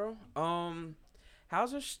wrong, Northwest? bro.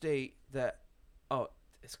 Hauser State that? Oh,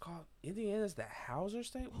 it's called Indiana's the Hauser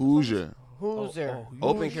State. What the fuck is- Hoosier. Who'ser?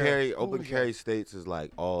 Open Hoosier. open carry states is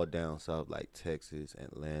like all down south, like Texas,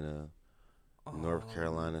 Atlanta, North Oh.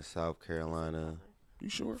 Carolina, South Carolina, You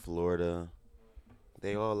sure? Florida.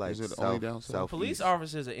 They all like Is it south, only down south? southeast. Police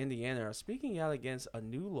officers in Indiana are speaking out against a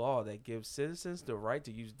new law that gives citizens the right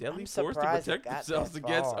to use deadly I'm force to surprised it protect got themselves that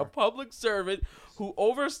against a far. public servant who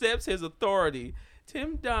oversteps his authority.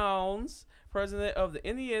 Tim Downs, president of the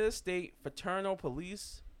Indiana State Fraternal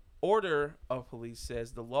Police Order of Police,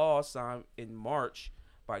 says the law signed in March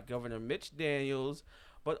by Governor Mitch Daniels,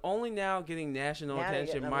 but only now getting national Now they're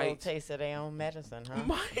attention getting a little might taste of their own medicine,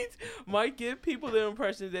 huh? might give people the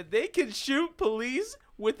impression that they can shoot police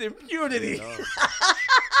with impunity. No.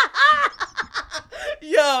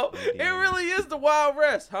 Yo, it Indiana. really is the Wild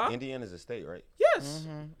West, huh? Indiana's a state, right? Yes.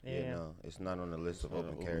 Mm-hmm. Yeah, Yeah. no, it's not on the list of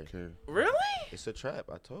open Open carry. carry. Really? It's a trap.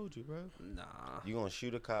 I told you, bro. Nah. You gonna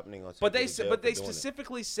shoot a cop and they gonna take But you they to jail but for they doing it.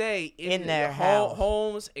 specifically say In the their house.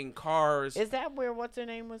 homes and cars. Is that where what's her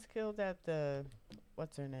name was killed at the?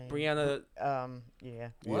 What's her name? Brianna, Yeah.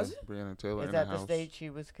 Was yeah, it? Breonna Taylor Is in that the the house. state she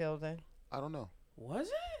was killed in? I don't know. was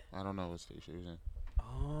it? I don't know what state she was in.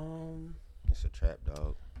 It's a trap,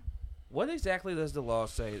 dog. What exactly does the law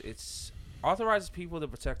say? It's authorizes people to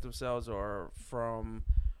protect themselves or from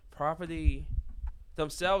property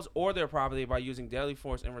themselves or their property by using deadly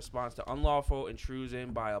force in response to unlawful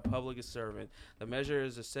intrusion by a public servant. The measure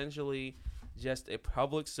is essentially just a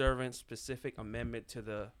public servant specific amendment to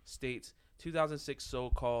the state's 2006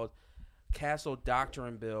 so-called Castle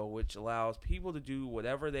Doctrine Bill, which allows people to do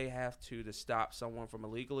whatever they have to stop someone from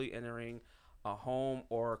illegally entering a home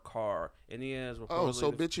or a car. Indiana is reportedly Oh,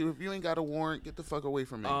 so bitch, if you ain't got a warrant, get the fuck away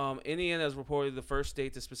from me. Indiana is reportedly the first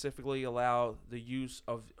state to specifically allow the use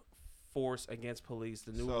of force against police.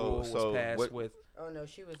 The new rule was passed what- with. Oh no,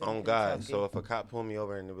 she was. On God. So if a cop pull me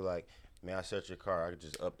over and they be like, "May I search your car?" I could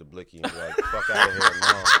just up the blicky and be like, "Fuck out of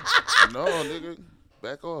here!" No. no, nigga,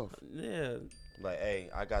 back off. Yeah. Like, hey,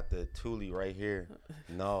 I got the Thule right here.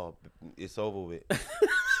 No, it's over with.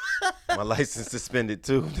 My license suspended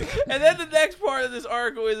too. And then the next part of this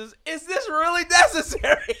article is this really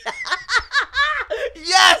necessary?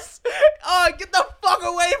 Yes! Oh, get the fuck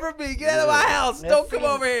away from me. Get out of my house. Let's Don't come see.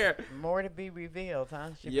 over here. More to be revealed,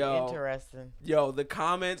 huh? Should Yo. be interesting. Yo, the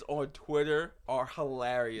comments on Twitter are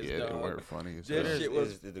hilarious, Yeah, they dog. were funny as This hell. shit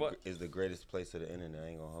was is the greatest place of the internet. I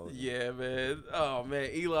ain't gonna hold you. Yeah, man. Oh,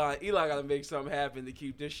 man. Eli gotta make something happen to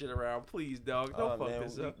keep this shit around. Please, dog. Don't fuck man,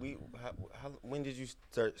 this up. when did you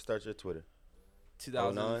start your Twitter?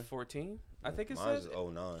 2014? I think it Mine's says.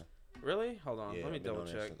 09. Really? Hold on. Yeah, Let me I've been double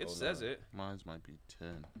on there check. since It says 09. it. Mine might be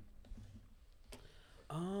 10.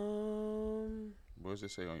 What does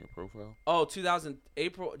it say on your profile? Oh, 2000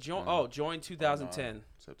 April. Joined 2010.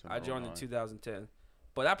 September. I joined in 09. 2010,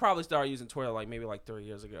 but I probably started using Twitter maybe 3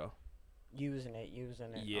 years ago. Using it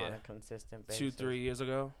Yeah. on a consistent basis. 2-3 years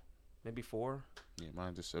ago, maybe 4. Yeah,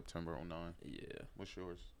 mine's just September 09. Yeah. What's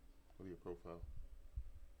yours? What are your profile?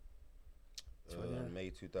 Twitter. May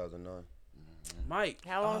 2009. Mike.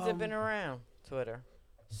 How long has it been around, Twitter?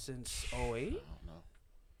 Since I 08?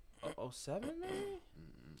 don't know. 07 maybe?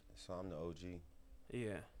 So I'm the OG.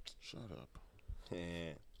 Yeah. Shut up.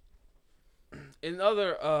 Yeah.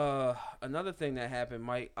 Another thing that happened,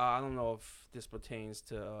 Mike. I don't know if this pertains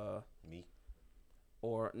to Me.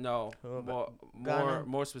 or no, Who about more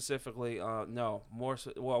Ghana? specifically, no,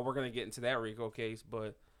 well, we're gonna get into that RICO case,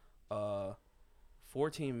 but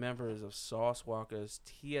 14 members of Sauce Walker's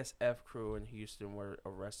TSF crew in Houston were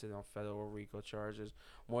arrested on federal RICO charges.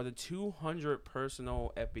 More than 200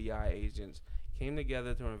 personal FBI agents came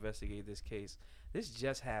together to investigate this case. This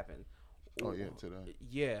just happened. Oh, yeah, today.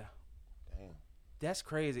 Yeah. Damn. That's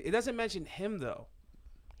crazy. It doesn't mention him though.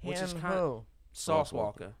 Which is Him kind who? Sauce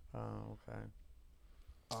Walker. Oh, okay.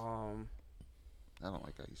 I don't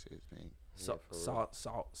like how you say his name.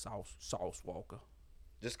 Sauce Walker.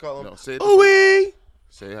 Just call him. No, say it. Ooh-wee.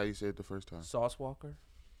 Say how you said it the first time. Sauce Walker.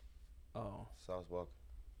 Oh, Sauce Walker.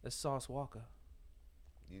 it's Sauce Walker.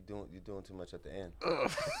 You doing too much at the end.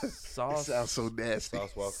 Sauce. Sounds so nasty.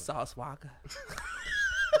 Sauce Walker. Sauce Walker.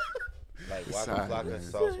 Like Sorry, Waka Flocka, man.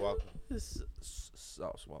 Sauce Walker.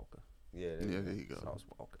 Sauce Walker. Yeah. Yeah, there you go. Sauce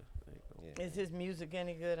Walker. There you go. Yeah. Is his music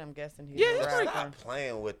any good? I'm guessing he's Yeah, a it's pretty rapper. Stop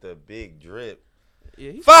playing with the big drip.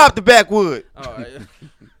 Yeah, he's 5 the backwood. all right.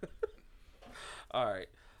 All right.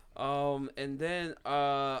 And then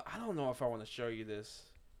I don't know if I want to show you this.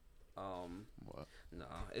 What? No,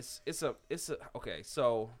 it's a okay.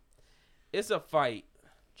 So it's a fight.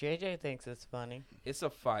 JJ thinks it's funny. It's a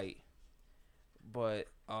fight, but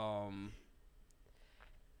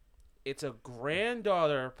it's a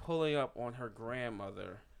granddaughter pulling up on her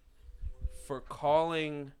grandmother for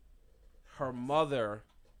calling her mother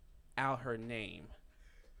out her name.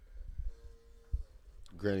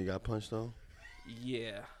 Granny got punched on.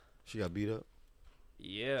 Yeah. She got beat up.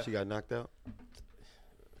 Yeah. She got knocked out.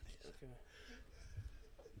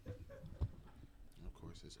 Of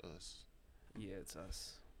course, it's us. Yeah, it's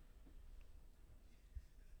us.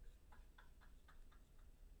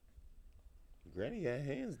 Granny had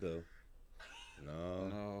hands though.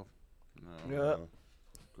 No. No. Yep.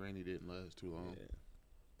 Granny didn't last too long.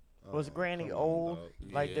 Yeah. Was Oh, Granny come on, old?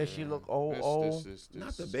 dog. Like, does she look old? This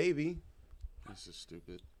Not the baby. This is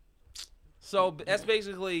stupid. So that's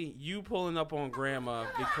basically you pulling up on grandma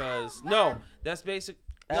because that's basic.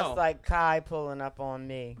 That's No. like Kai pulling up on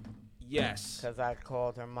me Yes. because I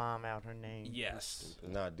called her mom out her name. Yes.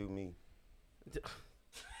 Nah, do me.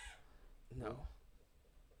 No.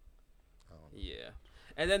 Yeah.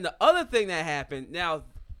 And then the other thing that happened, now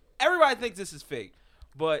everybody thinks this is fake,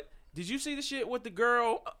 but did you see the shit with the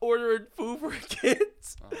girl ordering food for her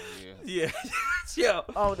kids? Oh, yeah. Yeah. Yo.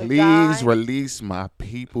 Oh, the Please guy? release my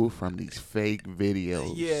people from these fake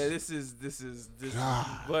videos. Yeah, this is God.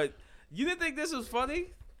 but you didn't think this was funny?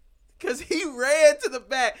 Cause he ran to the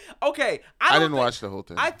back. Okay, I don't didn't think- watch the whole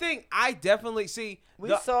thing. I think I definitely see. We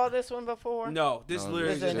the- saw this one before? No, this No,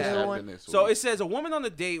 literally This just is a new happened. one? this So week. it says a woman on a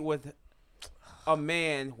date with a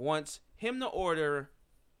man wants him to order.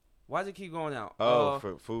 Why does it keep going out?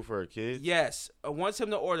 For food for her kids. Yes, wants him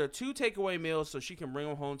to order 2 takeaway meals so she can bring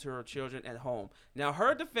them home to her children at home. Now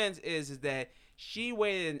her defense is that she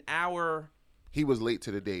waited an hour. He was late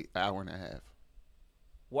to the date, hour and a half.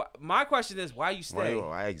 What? My question is, why you stay?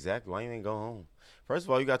 Why exactly? Why you ain't go home? First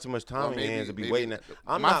of all, you got too much time Well, in your maybe- hands to be maybe- waiting.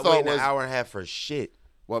 I'm my not thought waiting an was- hour and a half for shit.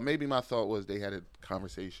 Well, maybe my thought was they had a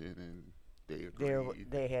conversation and they agreed.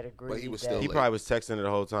 They had agreed. But he was that- still He late. probably was texting her the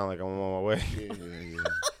whole time like I'm on my way Yeah.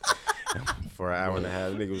 for an hour and a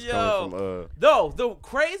half. Nigga was Yo. coming from No, the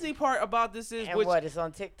crazy part about this is And which what? It's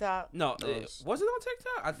on TikTok? no, No, it's- was it on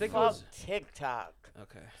TikTok? I think it Fuck was. TikTok.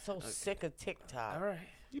 Okay. So sick of TikTok. All right.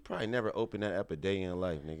 You probably never opened that app a day in your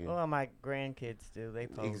life, nigga. Well, my grandkids do. They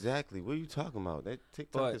post. Exactly. What are you talking about? That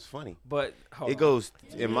TikTok is funny. But it goes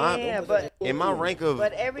in my rank of.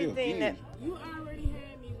 But everything that you already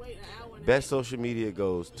had me wait an hour. Best social media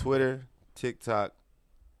goes Twitter, TikTok,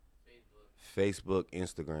 Facebook,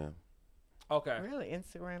 Instagram. Okay. Really,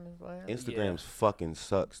 Instagram is last. Instagram's fucking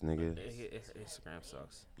sucks, nigga. Instagram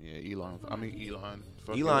sucks. Yeah, Elon.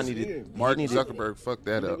 Elon needed Mark Zuckerberg fucked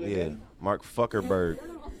that up. Yeah, Mark Fuckerberg.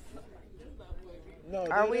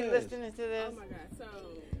 Are we listening to this? Oh my god! So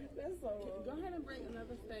go ahead and bring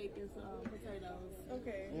another steak and some potatoes.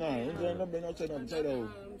 Okay. No, don't bring no potatoes.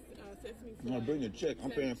 No, bring the check.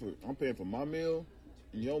 I'm paying for my meal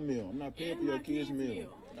and your meal. I'm not paying for your kids'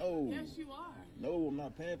 meal. No. Yes, you are. No, I'm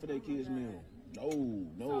not paying for their kids' meal. No.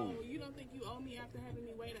 So you don't think you owe me after having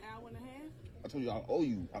me wait an hour and a half? I told you I owe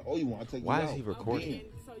you. I owe you when I take Why you out. is he recording? Again.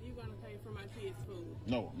 So you're gonna pay for my kids' food?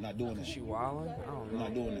 No, I'm not doing that. She wildin'? I don't I'm know.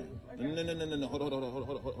 not doing that. No.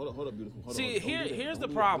 Hold up, beautiful. See, here's the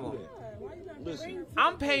problem. Listen.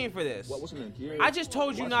 I'm paying for this. What's her name? Kira? I just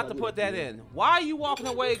told you not to put that in. Why are you walking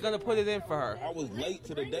away gonna put it in for her? I was late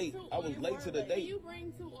to the date. You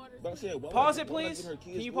bring 2 orders. But I said, Pause it, please.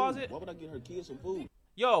 Can you pause it? Why would I get her kids some food?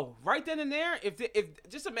 Yo, right then and there, if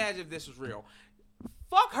just imagine if this was real.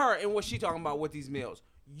 Fuck her and what she talking about with these meals.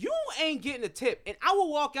 You ain't getting a tip, and I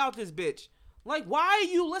will walk out this bitch. Like, why are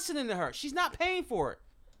you listening to her? She's not paying for it.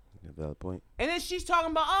 Valid point. And then she's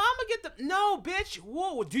talking about, oh, I'm gonna get the no, bitch.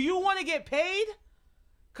 Whoa, do you want to get paid?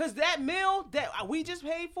 Cause that meal that we just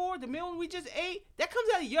paid for, the meal we just ate, that comes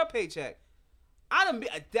out of your paycheck. I'm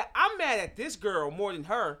mad at this girl more than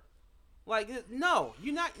her. Like, no,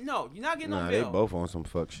 you're not getting no They meal. both on some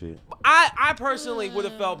fuck shit. I personally would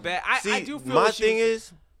have felt bad. I do feel my thing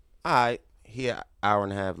is, all right, he an hour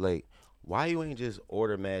and a half late. Why you ain't just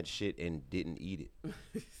order mad shit and didn't eat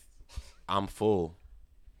it? I'm full.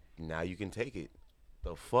 Now you can take it.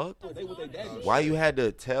 The fuck? Why you had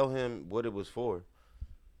to tell him what it was for?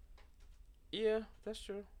 Yeah, that's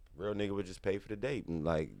true. Real nigga would just pay for the date. And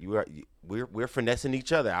like we're finessing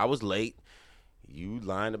each other. I was late. You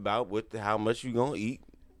lying about how much you gonna eat.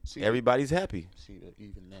 See, everybody's happy. See,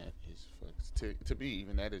 even that is to me.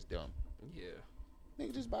 Even that is dumb. Yeah.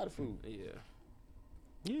 Nigga, just buy the food. Yeah.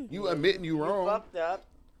 You admitting you wrong. Fucked up.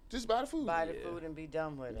 Just buy the food. Buy the food and be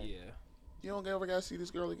done with it. Yeah. You don't ever gotta see this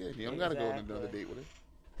girl again. You don't gotta go on another date with her.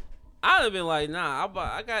 I'd have been like, nah,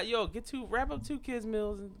 I got wrap up 2 kids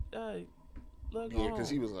meals and look. Yeah, because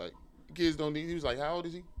he was like, kids don't need. He was like, how old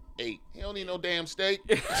is he? 8. He don't need no damn steak.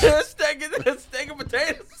 steak and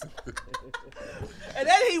potatoes. And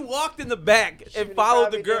then he walked in the back and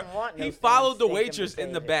followed the girl. He followed the waitress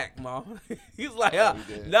in the back, mom. He was like,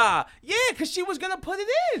 nah. Yeah, because she was going to put it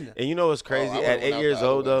in. And you know what's crazy? At 8 years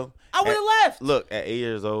old, though. I would have left. Look, at 8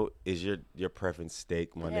 years old, is your preference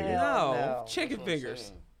steak, my nigga? No. Chicken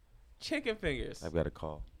fingers. Chicken fingers. I've got a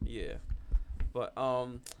call. Yeah. But,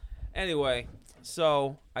 anyway,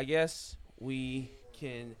 so I guess we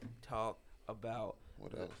can talk about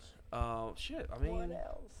what else? Shit. I mean, what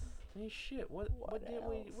else? I mean, shit. What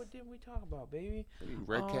didn't we talk about, baby?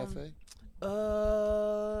 Red Cafe.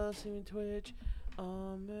 See me Twitch.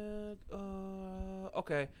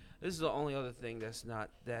 Okay. This is the only other thing that's not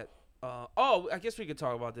that. I guess we could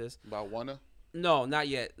talk about this. About Wanna? No, not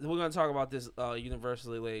yet. We're gonna talk about this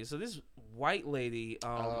university lady. So this white lady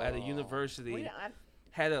at a university.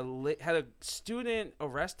 Had a student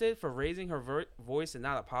arrested for raising her voice and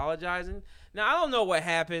not apologizing. Now, I don't know what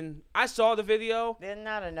happened. I saw the video. There's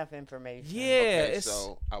not enough information. Yeah. Okay,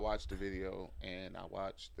 so I watched the video, and I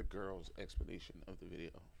watched the girl's explanation of the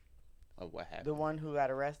video of what happened. The one who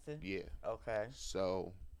got arrested? Yeah. Okay.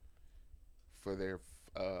 So, for their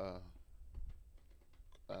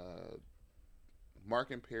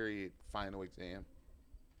marking period final exam,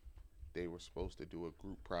 they were supposed to do a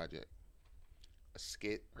group project. A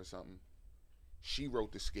skit or something. She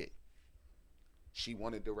wrote the skit. She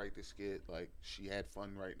wanted to write the skit. Like, she had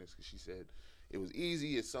fun writing this because she said it was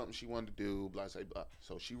easy. It's something she wanted to do. Blah, blah, blah.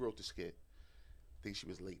 So she wrote the skit. I think she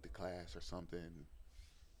was late to class or something.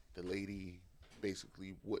 The lady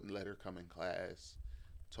basically wouldn't let her come in class.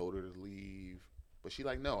 Told her to leave. But she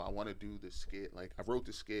like, no, I want to do the skit. Like, I wrote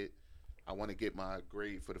the skit. I want to get my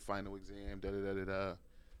grade for the final exam. Da-da-da-da-da.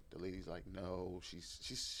 The lady's like, no.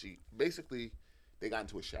 She basically... They got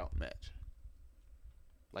into a shouting match.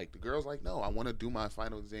 Like, the girl's like, no, I want to do my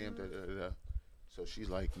final exam. Da, da, da, da. So she's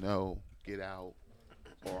like, no, get out,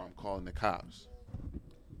 or I'm calling the cops.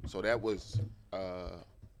 So that was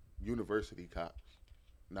university cops,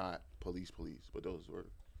 not police, but those were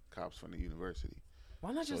cops from the university.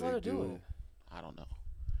 Why not just let her do it? I don't know.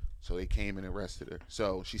 So they came and arrested her.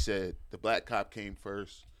 So she said the black cop came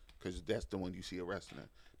first because that's the one you see arresting her.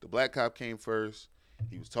 The black cop came first.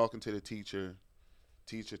 He was talking to the teacher.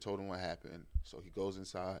 Teacher told him what happened. So he goes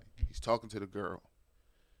inside. He's talking to the girl.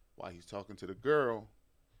 While he's talking to the girl,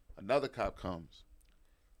 another cop comes.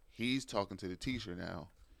 He's talking to the teacher now.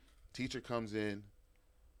 Teacher comes in.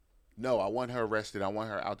 No, I want her arrested. I want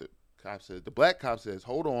her out. The black cop says,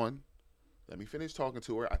 hold on. Let me finish talking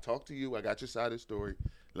to her. I talked to you. I got your side of the story.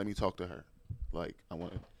 Let me talk to her. Like, I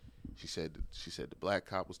want to. She said the black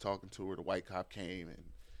cop was talking to her. The white cop came, and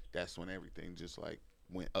that's when everything just like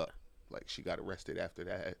went up. Like, she got arrested after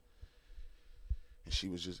that. And she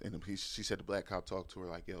was just she said the black cop talked to her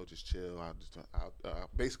like, yo, just chill.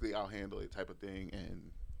 I'll handle it type of thing.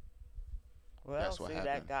 And Well, that's what happened.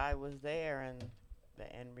 That guy was there, and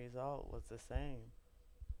the end result was the same.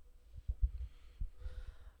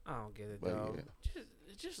 I don't get it But though. yeah.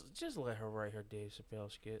 Just let her write her Dave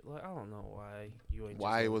Chappelle skit. Like, I don't know why you ain't.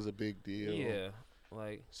 Why it was a big deal. Yeah,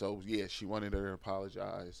 like. So yeah, she wanted her to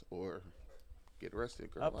apologize or get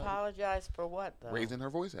arrested. Girl, Apologize for what though? raising her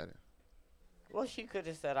voice at her. Well, she could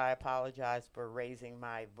have said, "I apologize for raising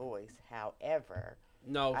my voice." However,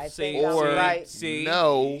 No, I see, think I'm or right. see,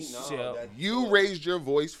 No, so- you raised your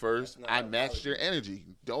voice first. That's not I an matched your apology. energy.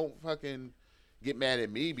 Don't fucking get mad at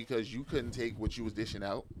me because you couldn't take what you was dishing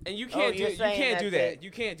out. and you can't you're do saying that. that You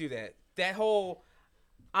can't do that. That whole.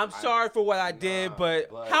 I'm sorry for what I did, but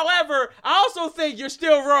but- however, I also think you're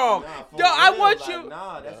still wrong. Nah, for No, I real, want like, you.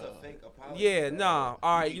 Nah, that's a fake apology. Yeah, bro. nah.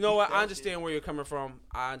 All right, can you know keep what? that I understand shit. where you're coming from.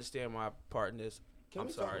 I understand my part in this. Can I'm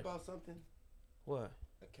we sorry. talk about something? What?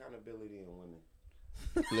 Accountability in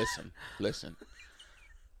women. Listen.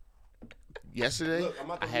 Yesterday, Look, I'm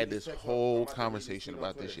about to I had read this this text whole I'm about to read conversation this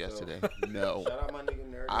about tweet this on Twitter, yesterday. No. Shout out my nigga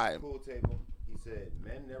Nerd I- at the pool table. He said,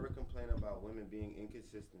 men never complain about women being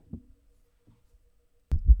inconsistent.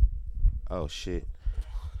 Oh, shit.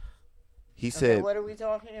 He Okay, said, what are we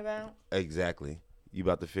talking about? exactly. You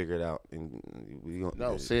about to figure it out. And we gonna,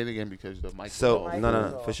 No, say it again because the mic. So, Mic no,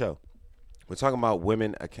 was for off. sure. We're talking about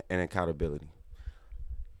women and accountability.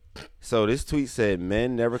 So this tweet said,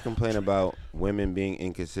 men never complain about women being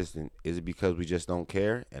inconsistent. Is it because we just don't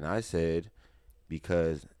care? And I said,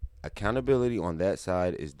 because accountability on that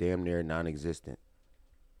side is damn near non-existent.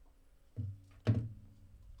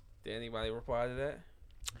 Did anybody reply to that?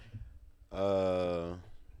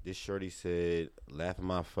 This shorty said, laughing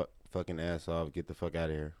my fucking ass off, get the fuck out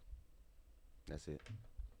of here. That's it.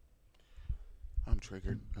 I'm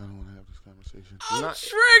triggered. I don't want to have this conversation. I'm Not-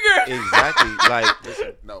 triggered. Exactly.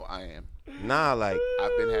 Like, No, I am. nah, like,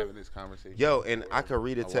 I've been having this conversation. yo, and for I could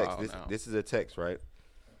read a text. while This now. this is a text, right?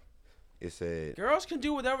 It said, Girls can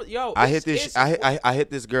do whatever. Yo, I it's- hit this. it's- I hit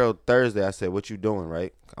this girl Thursday. I said, "What you doing?"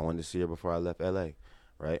 Right? I wanted to see her before I left LA.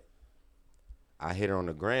 Right? I hit her on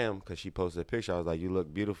the gram because she posted a picture. I was like, "You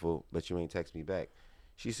look beautiful, but you ain't text me back."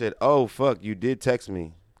 She said, "Oh fuck, you did text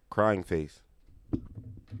me." Crying face.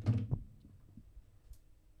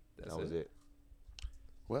 That's That was it.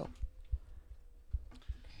 Well,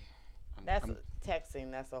 That's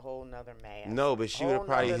texting. That's a whole nother mass. No, but she would have Whole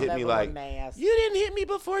probably nother hit me level of like, mass. "You didn't hit me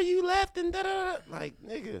before you left," and da da da. Like,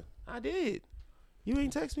 nigga, I did. You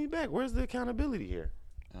ain't text me back. Where's the accountability here?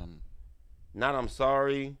 Not I'm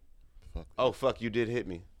sorry. fuck. Oh fuck, you did hit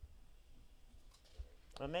me.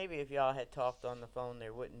 Well, maybe if y'all had talked on the phone,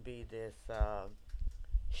 there wouldn't be this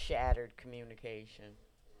shattered communication.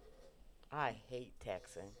 I hate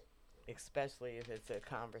texting, especially if it's a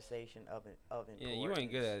conversation of importance. Yeah, you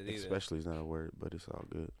ain't good at it either. Especially is not a word, but it's all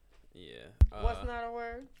good. Yeah. What's not a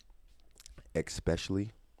word?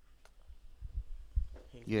 Especially.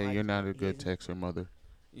 He's Yeah, like- you're not a good he's- texter, mother.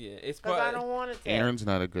 Yeah, it's Cause I but don't want to text. Aaron's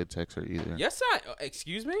not a good texter either. yes,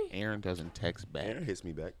 excuse me. Aaron doesn't text back. Aaron hits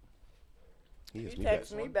me back. He You hits me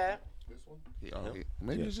text back. me back.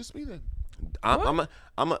 Maybe Yeah. it's just me then. I'm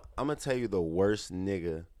gonna tell you the worst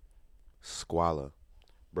nigga, Squalla.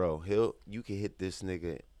 Bro, you can hit this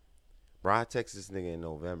nigga. Bro, I text this nigga in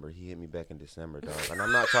November. He hit me back in December, dog. And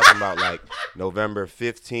I'm not talking about like November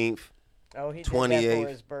 15th. Oh, he did that 28th. for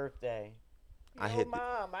his birthday. I Yo, hit the-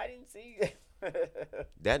 Mom, I didn't see you.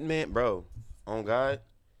 That man, bro, on God,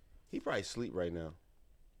 he probably sleep right now.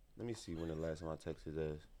 Let me see when the last time I texted his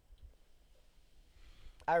ass.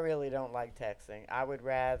 I really don't like texting. I would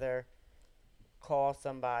rather call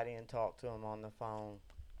somebody and talk to them on the phone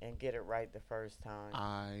and get it right the first time.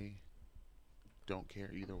 I don't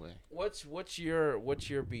care either way. What's your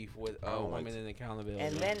beef with Oh, women like- in accountability?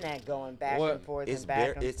 And then that going back What? and forth It's and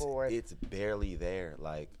back and it's forth. it's barely there.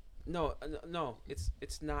 Like no,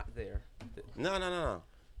 it's not there. no.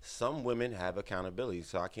 Some women have accountability,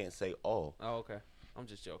 so I can't say all. Oh, okay. I'm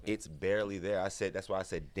just joking. It's barely there. I said that's why I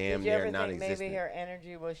said damn Did you near ever think non-existent. maybe her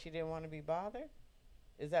energy was she didn't want to be bothered?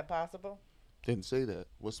 Is that possible? Didn't say that.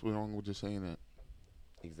 What's wrong with just saying that?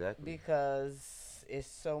 Exactly. Because it's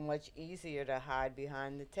so much easier to hide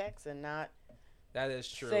behind the text and not That is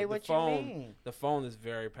true. say what you mean. The phone is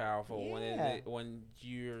very powerful Yeah. when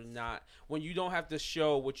you don't have to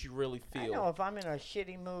show what you really I feel. know if I'm in a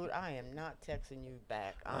shitty mood, I am not texting you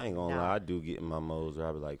back. I ain't gonna lie. I do get in my modes where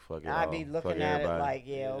I be like, fuck it. I all. be Fuck looking at everybody. it like,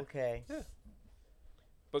 yeah, Yeah. okay.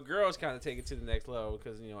 But girls kind of take it to the next level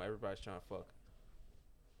because everybody's trying to fuck.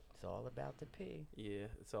 It's all about the P. Yeah,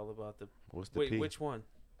 it's all about the. What's the Wait, P? which one?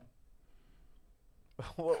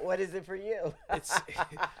 What is it for you? It's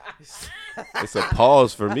It's a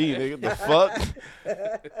pause for me, nigga. The fuck?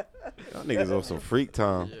 Y'all niggas on some freak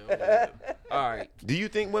time. yeah, all right. Do you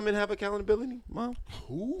think women have accountability, Mom?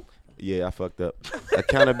 Who? Yeah, I fucked up.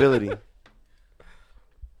 Accountability.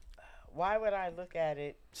 Why would I look at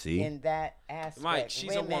it See? in that aspect? Mike, she's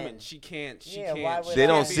Women. a woman. She can't. She Yeah, can't. why would They I?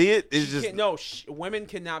 don't see it? It's She just can't- no. Women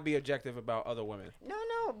cannot be objective about other women. No,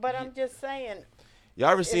 but I'm just saying. y'all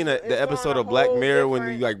ever seen It's the on episode a of Black whole Mirror when you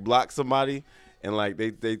different- like block somebody and like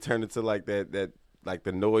they turn into like that like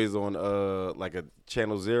the noise on like a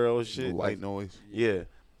channel 0 and shit? White Like, noise. yeah.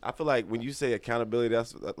 I feel like when you say accountability,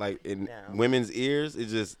 that's like in No. women's ears, it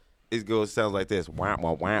sounds like this. Wah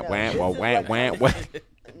wah wah No, wah this wah is wah what wah comes- wah.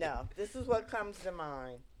 No, this is what comes to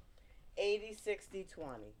mind. 80, 60,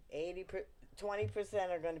 20. 20%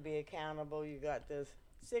 are going to be accountable. You got this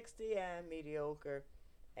 60 and mediocre,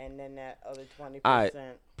 and then that other 20%. All right.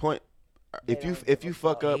 Point. They If you don't if give you a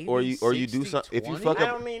fuck fuck. up or you do 80, something, if you 20? fuck I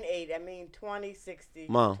up, don't mean 8. I mean 20, 60,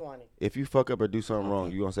 Mom. 20. if you fuck up or do something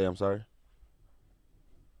wrong, you gonna say I'm sorry?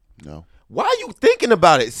 No. Why are you thinking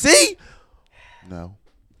about it? See, No.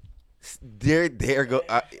 there go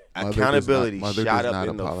Mother accountability mother shot does up not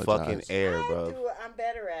in the apologize. fucking air, bro. I'm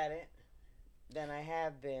better at it than I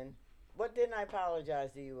have been. What didn't I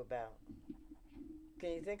apologize to you about?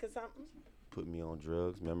 Can you think of something? Put me on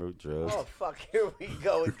drugs. Remember drugs? Oh, fuck. Here we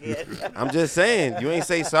go again. I'm just saying, you ain't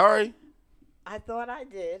say sorry. I thought I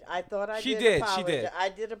did. She did. did, she apologize. did. I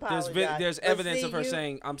did apologize. There's But evidence see, of her you-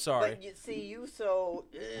 saying I'm sorry. But you see, you so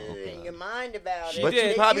in your mind about She it. But did. she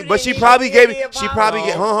that probably, you but she didn't probably even gave give me it. She probably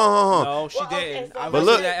get. apology. Huh. No, she Well, okay, didn't. so I but listened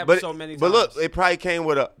look, to that but episode many times. But look, it probably came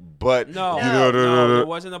with a but. No, No. no, there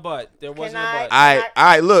wasn't a but. There wasn't I- a but. All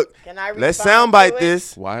right. Look, Can I let's respond soundbite to it?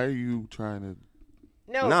 this. Why are you trying to?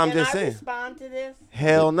 No, No, I'm can just I saying. respond to this?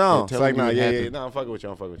 Hell no. They're It's telling like, you no, what yeah. happened. No, I'm fucking with you.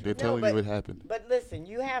 I'm fucking with They're you. telling but- you what happened, But listen,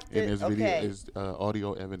 you have to. and there's video, okay. there's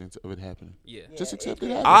audio evidence of it happening. Yeah. Just Yeah, accept it it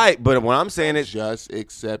can't- happened. All right, but what I'm saying is, Just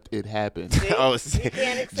accept it happened. See? oh, You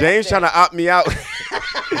can't accept James it. trying to opt me out.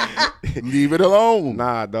 Leave it alone.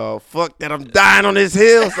 Nah, dog. Fuck that. I'm dying on this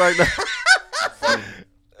hill. It's like,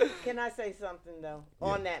 Can I say something though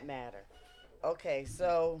on that matter? Okay,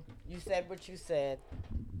 so you said what you said.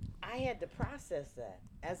 I had to process that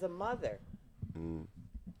as a mother. Mm.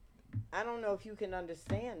 I don't know if you can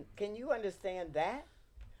understand. Can you understand that?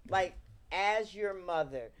 Like, as your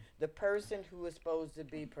mother, the person who is supposed to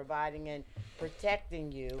be providing and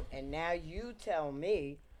protecting you, and now you tell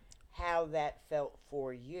me how that felt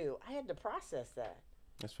for you. I had to process that.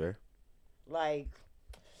 That's fair. Like,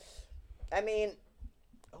 I mean,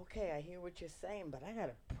 okay, I hear what you're saying, but I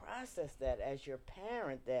gotta process that as your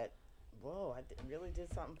parent. That, whoa, I really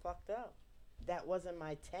did something fucked up. That wasn't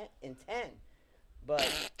my intent. But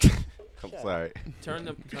I'm Shut sorry. Turn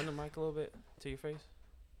the mic a little bit to your face.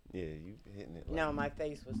 Yeah, you hitting it. Like, no, my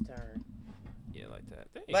face was turned. Yeah, like that.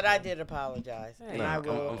 There you But go. I did apologize, Hey, and Nah, I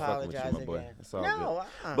will I'm fucking with you, apologize my boy. again. It's all No,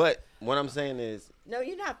 good. But what I'm saying is, no,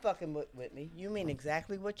 you're not fucking with me. You mean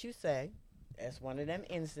exactly what you say. That's one of them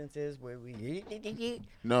instances where we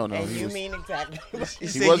No, and he you was, mean exactly what you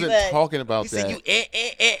he said. wasn't You said- talking about he said that.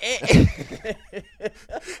 you.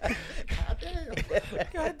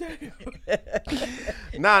 God damn.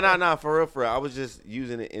 Nah. For real. I was just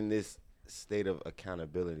using it in this state of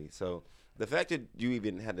accountability. So the fact that you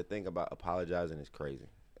even had to think about apologizing is crazy.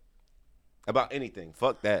 About anything.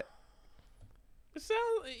 Fuck that. It sounds.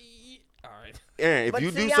 All right. Aaron, if But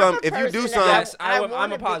you see, do I'm a something, if you person do that- something, Yes, I'm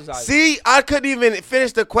wanna be- apologizing. see, I couldn't even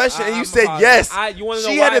finish the question, and you I'm said apologizing. yes. You wanna know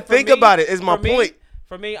She why? had to For think me- about it. Is my for me- point.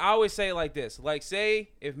 For me, I always say it like this. Like, say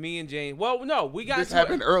if me and Jane. Well, no, we got This to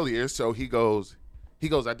happened earlier, so he goes,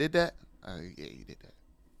 I did that. Yeah, you did that.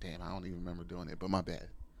 Damn, I don't even remember doing it, but my bad.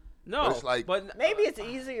 No, But it's like- but Maybe it's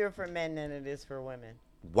easier for men than it is for women.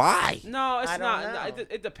 Why? no, it's I don't not. know. No,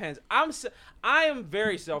 it depends. I am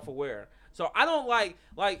very self-aware, so I don't like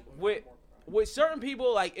with certain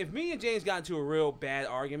people. Like if me and James got into a real bad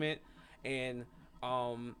argument, and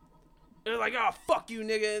they're like, oh, fuck you,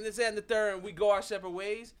 nigga, and this, that, and the third, and we go our separate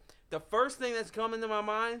ways. The first thing that's coming to my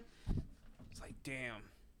mind, it's like, damn,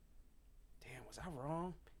 was I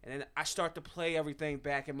wrong? And then I start to play everything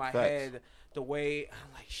back in my head the way,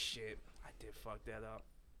 I'm like, shit, I did fuck that up.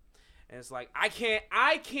 And it's like, I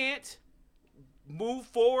can't move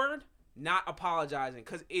forward not apologizing,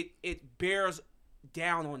 because it bears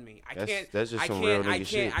down on me. That's just some real nigga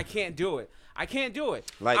shit. I can't do it. I can't do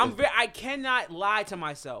it. Like I cannot lie to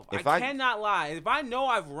myself. I cannot lie. If I know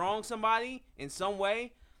I've wronged somebody in some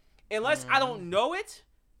way, unless I don't know it,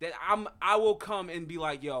 then I will come and be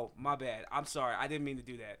like, yo, my bad. I'm sorry. I didn't mean to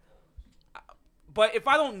do that. But if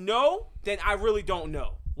I don't know, then I really don't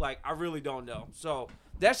know. Like, I really don't know. So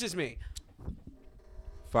that's just me.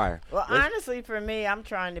 Fire. Well, honestly, for me, I'm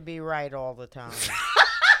trying to be right all the time.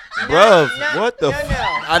 Bruv, what the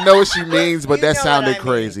fuck? I know what she means, but that sounded I mean.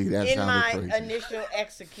 crazy. That in sounded my crazy. initial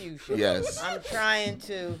execution, Yes. I'm trying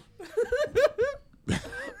to.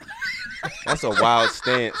 That's a wild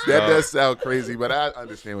stance. That dog. does sound crazy, but I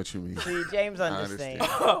understand what you mean. See, James understands.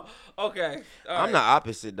 Okay. All I'm right. the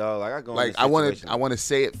opposite, dog. Like I go. Like I want to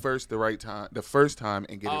say it first the first time,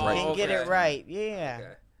 and get it right. And get it right, yeah.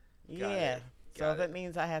 Okay. Yeah. So Got if it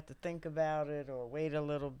means I have to think about it or wait a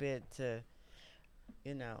little bit to,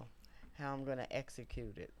 how I'm going to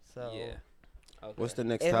execute it. So Yeah. Okay. What's the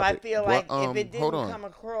next if topic? I feel like if it hold didn't on. come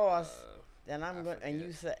across, then I'm going and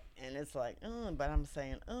you say, and it's like, but I'm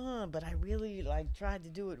saying, but I really tried to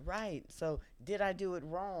do it right. So did I do it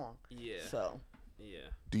wrong? Yeah. So. Yeah.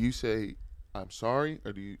 Do you say I'm sorry,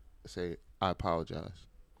 or do you say I apologize?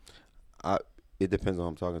 It depends on who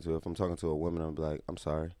I'm talking to. If I'm talking to a woman, I'm like, I'm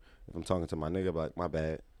sorry. If I'm talking to my nigga, I'm like, my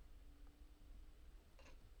bad.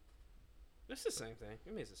 It's the same thing.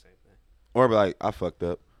 It means the same thing. Or be like, I fucked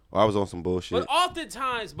up. Or I was on some bullshit. But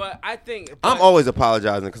oftentimes, I think I'm always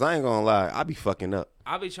apologizing because I ain't gonna lie. I be fucking up.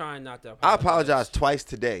 I'll be trying not to I apologize. apologize twice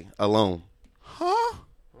today alone. Huh?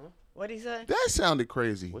 What'd he say? That sounded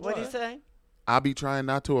crazy. What'd he say? I be trying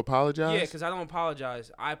not to apologize. Yeah, because I don't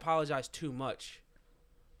apologize. I apologize too much.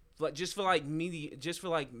 Just for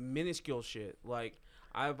minuscule shit. Like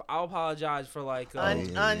I'll apologize for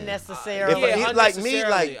unnecessarily. If he like me,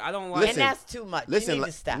 unnecessarily. I don't like. And that's too much. Listen, you need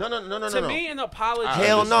to stop. No. To me, an apology.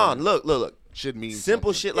 Hell no. Look. Should mean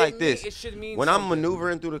Simple something. shit like this. It should mean when I'm something.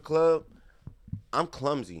 maneuvering through the club, I'm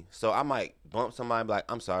clumsy. So I might bump somebody and be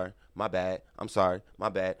like, I'm sorry, my bad. I'm sorry, my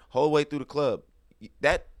bad. Whole way through the club.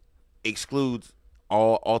 That excludes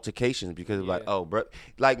all altercations because it's like, oh, bro.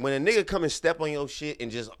 Like when a nigga come and step on your shit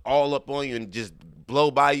and just all up on you and just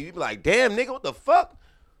blow by you be like, damn, nigga, what the fuck?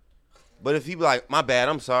 But if he be like, my bad,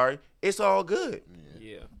 I'm sorry, it's all good.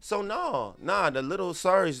 Yeah. So the little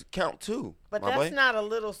sorries count too. But my that's boy. not a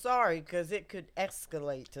little sorry because it could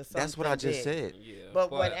escalate to something. That's what I just big. said. Yeah.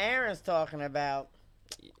 But what Aaron's talking about.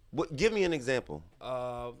 Give me an example.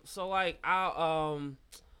 I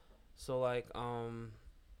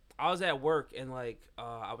was at work and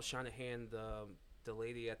I was trying to hand the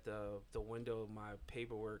lady at the window my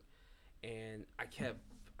paperwork, and I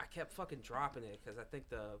kept fucking dropping it because I think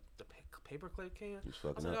the paperclip can. I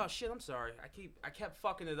was like, oh shit, I'm sorry. I kept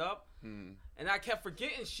fucking it up, and I kept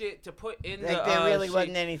forgetting shit to put in Like there really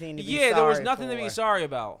wasn't anything to be sorry there was nothing for. to be sorry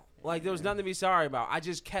about. Like there was nothing to be sorry about. I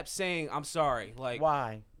just kept saying I'm sorry. Like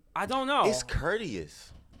why? I don't know. It's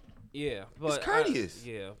courteous. Yeah, but It's courteous.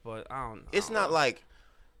 but I don't. It's not know. like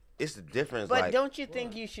it's the difference. But like, don't you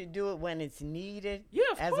think you should do it when it's needed? Yeah,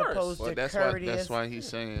 of as course. opposed Well, to that's courteous. why he's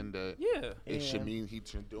saying that. Yeah. It should mean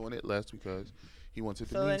he's doing it less because he wants it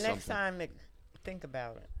to So mean the something. next time, think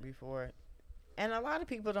about it before. And a lot of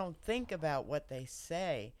people don't think about what they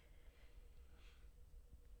say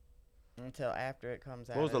until after it comes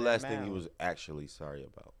out. what was the of their last thing you mouth. was actually sorry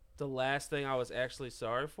about? The last thing I was actually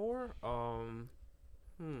sorry for,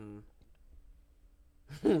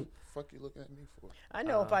 Fuck you looking at me for? I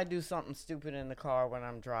know if I do something stupid in the car when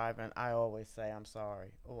I'm driving, I always say I'm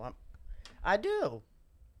sorry. I do.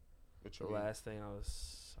 What you The mean? last thing I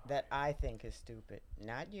was That I think is stupid.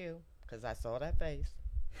 Not you, because I saw that face.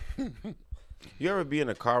 You ever be in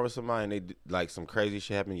a car with somebody and they like some crazy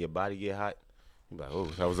shit happen, your body get hot? You be like, oh,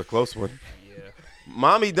 that was a close one. yeah.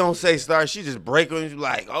 Mommy don't say sorry. She just break on you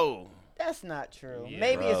like, oh. That's not true. Yeah.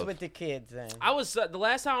 Maybe it's Bruv. with the kids then. I was the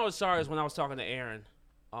last time I was sorry is when I was talking to Aaron.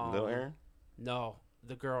 Little Aaron? No,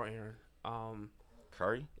 the girl Aaron.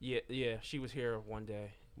 Curry? Yeah, she was here one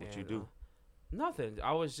day. What and, you do? Nothing.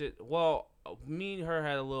 I was just me and her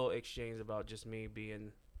had a little exchange about just me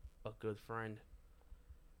being a good friend.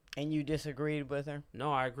 And you disagreed with her?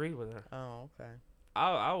 No, I agreed with her. Oh, okay.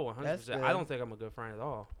 I 100%. That's good. I don't think I'm a good friend at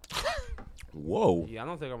all. Whoa. Yeah, I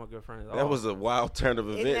don't think I'm a good friend at all. That was a wild turn of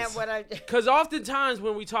Isn't events. that what I? Because oftentimes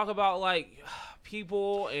when we talk about like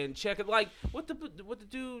people and check it, like what the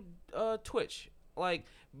dude Twitch, like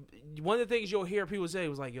one of the things you'll hear people say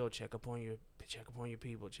was like, "Yo, check up on your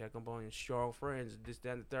people, check up on your strong friends, this,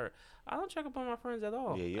 that, and the third." I don't check up on my friends at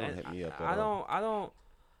all. Yeah, you don't And hit me up I at all.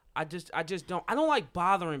 I just don't. I don't like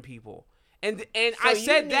bothering people. And So I you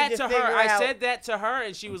said need that to to her. figure I out- said that to her,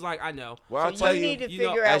 and she was like, "I know." Well, I'll So tell you you, need to you know,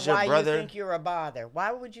 figure out as your why brother- you think you're a bother.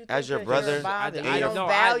 Why would you think As your that brother- you're a bother? and You your- don't no,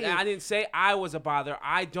 value. I didn't say I was a bother.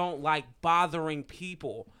 I don't like bothering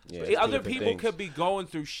people. Yeah, it's two Other different people things. could be going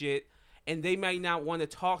through shit, and they might not want to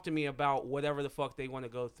talk to me about whatever the fuck they want to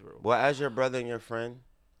go through. Well, as your brother and your friend,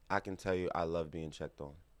 I can tell you I love being checked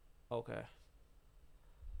on. Okay.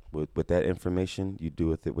 With that information, you do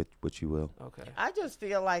with it with what you will. Okay. I just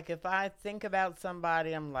feel like if I think about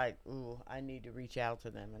somebody, I'm like, ooh, I need to reach out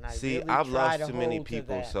to them, and I See, really I've try lost to too many hold to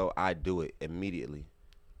people, that. so I do it immediately.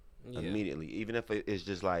 Yeah. Immediately. Even if it's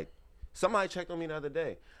just like, somebody checked on me the other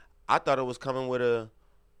day. I thought it was coming with a,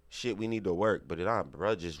 shit, we need to work. But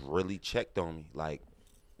bro just really checked on me. Like,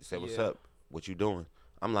 said, what's Yeah. up? What you doing?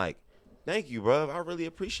 I'm like, thank you, bro. I really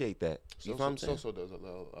appreciate that. You know what I'm saying? So does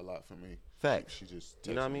a lot for me. Facts. She just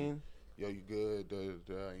You know what I texts me, mean? Yo, you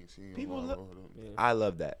good? I ain't seen you. People look- Yeah. I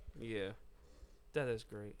love that. Yeah. That is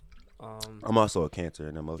great. I'm also a Cancer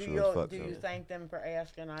and Do emotional you, as fuck. do so. you thank them for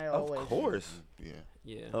asking? I Of always. course. Yeah.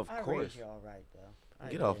 Yeah. Of I course. raised you all right, though. I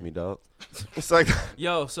Get off did. me, dog. It's like,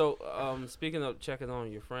 Yo, so speaking of checking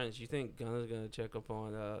on your friends, you think Gunna's gonna check up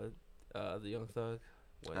on the Young Thug?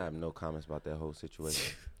 What? I have no comments about that whole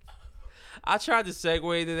situation. I tried to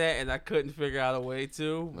segue to that and I couldn't figure out a way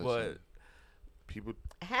to, Listen, people.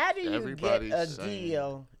 How do you get Everybody's a saying-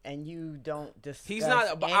 deal and you don't discuss? he's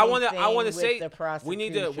not. But I want to anything say with the we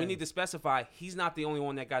need prosecution? to specify he's not the only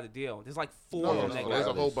one that got a deal. There's like four No, of them no, that there's a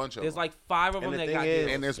got. whole bunch of There's them. like 5 of And them the that thing got is-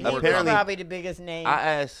 deals. And there's He's more. Apparently- probably the biggest name.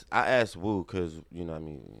 I asked Wu because, you know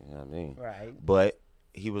what I mean? Right. But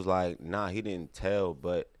he was like, nah, he didn't tell,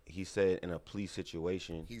 but he said in a plea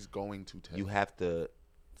situation, He's going to tell. you have to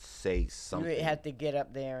say something. You have to get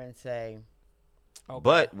up there and say, Okay.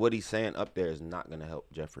 But what he's saying up there is not going to help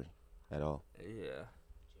Jeffrey at all.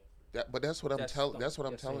 yeah, But that's what I'm telling. That's what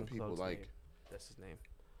I'm that's telling Young people. Thug's Like name. That's his name.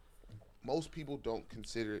 most people don't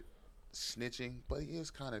consider it snitching, but he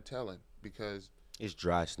is kind of telling because It's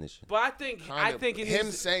dry snitching. But I think it him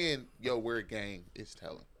needs. saying, "Yo, we're a gang," is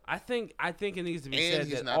telling. I think it needs to be And said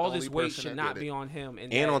he's that not all the this only weight person should that not did be it. on him.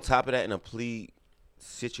 And that- on top of that, in a plea But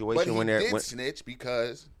situation he when they're did when, snitch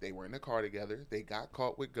because they were in the car together. They got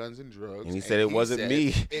caught with guns and drugs. And he said it wasn't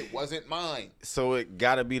me. It wasn't mine. so it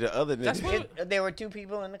got to be the other That's nigga. what- there were 2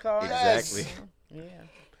 people in the car? Exactly. Yeah.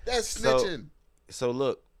 That's So- snitching. So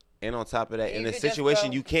look, and on top of that, in You a could just situation,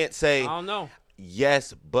 go- you can't say I don't know.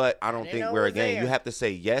 yes, but I don't didn't think know we're it a was gang. there. You have to say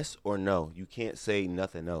yes or no. You can't say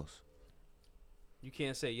nothing else. You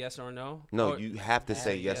can't say yes or no. No, Or- you have to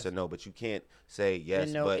say yes yes. or no, but you can't say yes.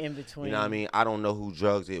 no but in between. you know what I mean? I don't know who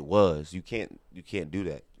drugs it was. You can't do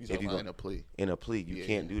that. You If talking you about go in a plea. in a plea, you Yeah,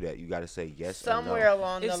 can't yeah. do that. You got to say yes Somewhere or no.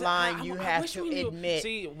 along the It's- line, you I have wish to we knew- admit.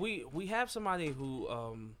 See, we have somebody who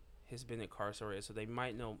has been incarcerated, so they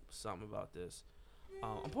might know something about this.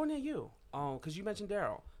 I'm pointing at you, because you mentioned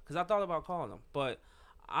Daryl. Because I thought about calling him, but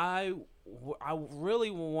I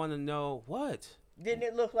really want to know what. Didn't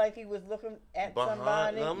it look like he was looking at Behind-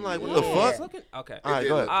 somebody? I'm like, what Yeah. the fuck? It's looking okay. All right, did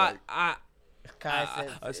go look ahead. I Kai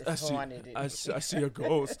says it's haunted. I see a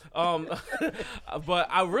ghost. But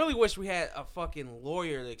I really wish we had a fucking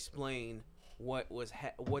lawyer to explain what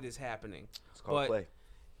is happening. It's called But- Clay.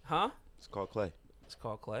 Huh? It's called Clay. It's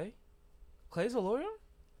called Clay. Clay's a lawyer.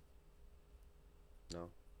 No.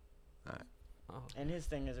 Oh. And his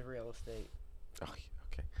thing is real estate. Oh,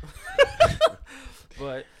 okay.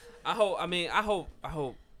 But I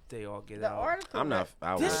hope they all get The out. article. I'm not.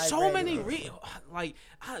 I There's would- I so read many it.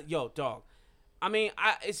 yo, dog. I mean,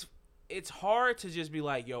 it's hard to just be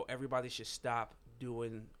like, yo, everybody should stop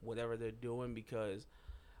doing whatever they're doing because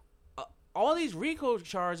all these RICO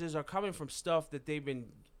charges are coming from stuff that they've been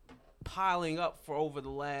piling up for over the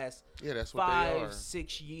last Yeah, that's what they are.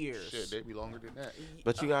 5-6 years. Shit, they be longer than that.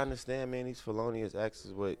 But you gotta understand, man. These felonious acts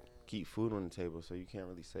is what keep food on the table, so you can't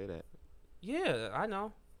really say that. Yeah, I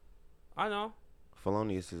know.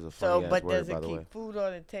 Felonious is a So, funny ass but word, does by it the way. keep food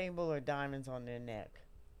on the table or diamonds on their neck?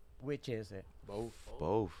 Which is it? Both.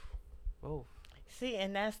 Both. Oh, See,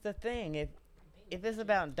 and that's the thing. If it's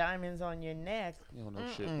about diamonds on your neck, You don't know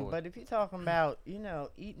shit, boy. but if you're talking about,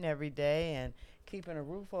 eating every day and keeping a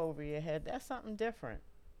roof over your head, that's something different.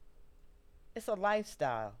 It's a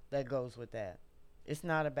lifestyle that goes with that. It's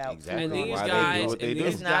not about Exactly. food And on these the Why they do guys, what they and do.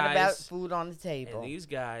 these It's not about guys, food on the table. and these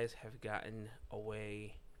guys have gotten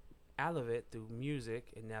away out of it through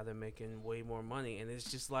music, and now they're making way more money. And it's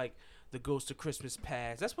just like the Ghost of Christmas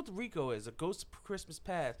Past. That's what the Rico is. The Ghost of Christmas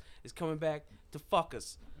Past is coming back to fuck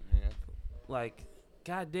us. Yeah. Like,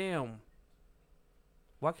 goddamn.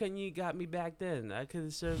 Why couldn't you got me back then? I could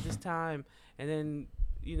have served this time and then,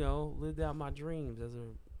 lived out my dreams as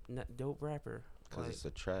a dope rapper. Because Like, it's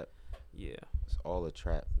a trap. yeah, It's all a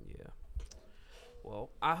trap. yeah.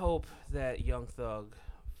 Well, I hope that Young Thug.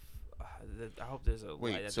 I hope there's a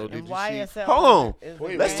Wait, light at so the did And you YSL Hold on. is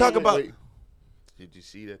Wait, Let's wait, talk wait, about- wait. Did you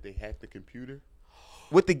see that they hacked the computer?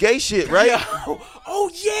 With the gay shit, right? Yeah.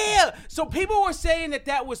 Oh yeah. So people were saying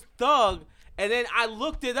that was Thug, and then I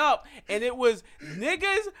looked it up, and it was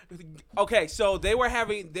niggas. Okay, so they were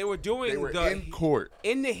doing They were the in court.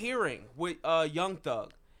 in the hearing with Young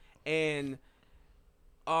Thug, and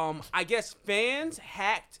I guess fans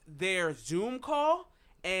hacked their Zoom call,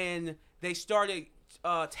 and they started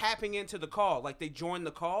tapping into the call, like they joined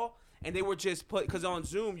the call, and they were just because on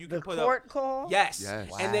Zoom you can the put court up call. Yes.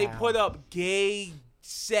 and they Wow. put up gay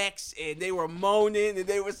sex, and they were moaning, and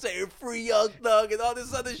they were saying free Young Thug and all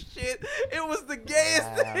this other shit. It was the gayest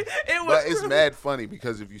Wow. thing. It was But it's really- mad funny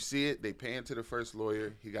because if you see it, they pan to the first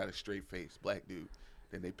lawyer. He got a straight face, black dude.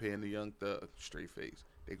 Then they pan the Young Thug, straight face.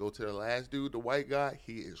 They go to the last dude, the white guy.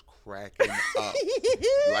 He is cracking up,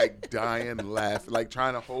 like dying, laughing, like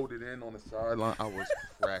trying to hold it in on the sideline. I was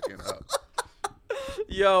cracking up.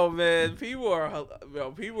 Yo, man, people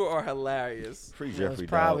are hilarious. Free It was Jeffrey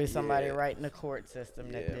probably Dahmer. somebody Yeah. right in the court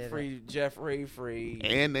system that Yeah, did it. free Jeffrey, free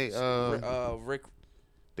And they Rick.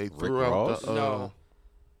 they Rick threw out Ross? the No,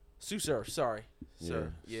 Sue Surf. Sorry, Yeah.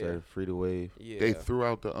 sir. Yeah, Sir, free to wave. yeah. they threw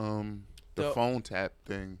out the The- phone tap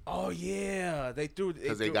thing Oh yeah, they threw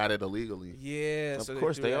because they threw- got it illegally. Yeah, Of so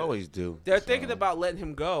course, threw they that. always do. They're thinking So- about letting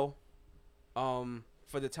him go,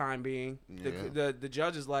 for the time being. Yeah. The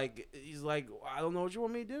judge is like, he's like, I don't know what you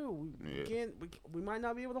want me to do. We Yeah. can't. We might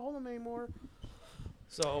not be able to hold him anymore.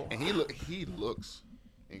 So And he looks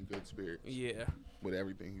in good spirits yeah, with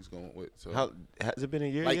everything he's going with. So How has it been a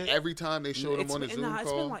year like yet? every time they showed him It's on the been- Zoom nah,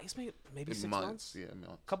 call, it's been maybe in 6 months, Yeah,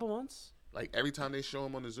 months. couple months. Like every time they show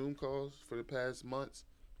him on the Zoom calls for the past months,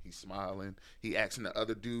 he's smiling. He asking the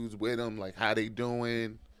other dudes with him like how they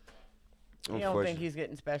doing. You don't think he's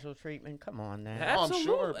getting special treatment? Come on now. Oh, I'm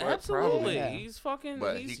sure, but absolutely. probably. He's fucking.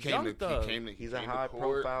 But he's he came Young to Thug. He's a came to high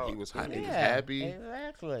court. profile- He was Yeah, he was happy.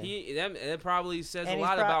 Exactly. It probably says And a he's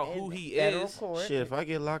lot about in who he federal is. court. Shit, if I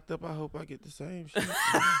get locked up, I hope I get the same shit.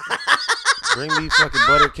 Bring me fucking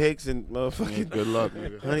butter cakes and motherfucking Good luck,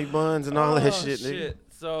 nigga. honey buns and all that Oh, shit, nigga.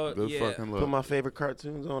 So Good yeah. fucking Put luck. my favorite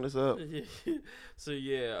cartoons on. It's up. So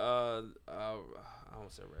yeah, I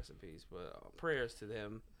won't say rest in peace, but prayers to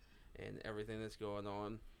them and everything that's going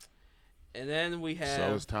on. And then we have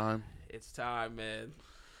So it's time. it's time, man.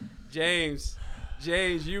 James,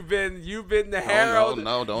 you've been the herald.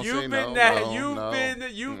 no, don't you've say been no, that. no, you've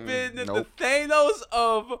no. been the Nope. Thanos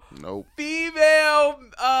of Nope. female.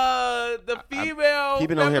 The female.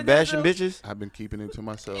 Keeping on here bashing feminism. bitches. I've been keeping it to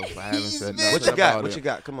myself. I haven't said been- nothing What you got? about What it. you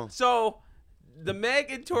got? Come on. So the Meg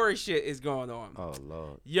and Tory shit is going on. Oh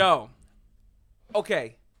lord. Yo.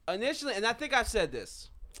 Okay. Initially, and I think I've said this.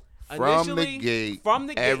 From the Initially, gate, from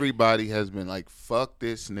the gate. everybody has been like, "Fuck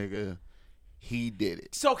this nigga, he did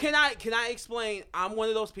it." So can I explain? I'm one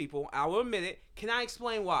of those people. I will admit it. Can I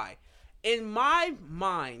explain why? In my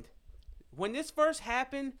mind, when this first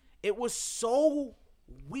happened, it was so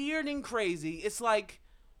weird and crazy. It's like,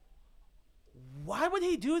 why would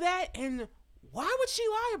he do that? And why would she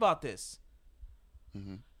lie about this?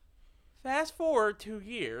 Mhm. Fast forward 2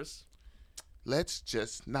 years. Let's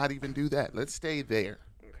just not even do that. Let's stay there.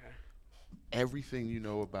 Okay. Everything you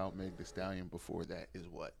know about Meg Thee Stallion before that is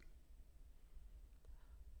what?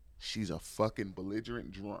 She's a fucking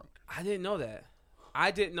belligerent drunk. I didn't know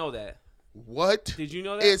that. What? Did you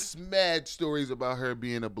know that? It's mad stories about her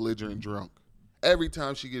being a belligerent drunk. Every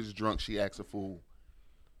time she gets drunk, she acts a fool.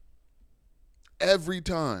 Every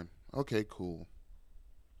time. Okay, cool.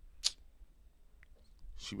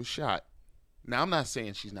 She was shot. Now, I'm not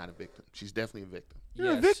saying she's not a victim. She's definitely a victim.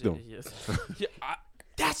 You're a victim. Yes. Yeah,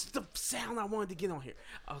 that's the sound I wanted to get on here.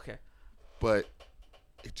 Okay. But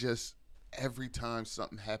it just, every time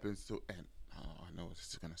something happens to, and I know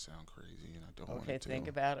it's going to sound crazy, and I don't want Okay, it to. think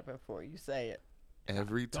about it before you say it.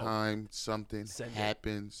 Every time something Send it.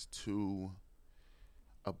 happens to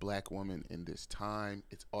a black woman in this time,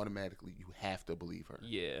 it's automatically you have to believe her.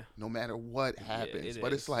 Yeah. No matter what happens. it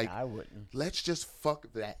But is. it's like, I wouldn't. let's just fuck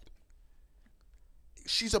that.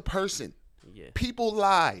 She's a person. Yeah. People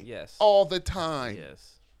lie Yes. all the time.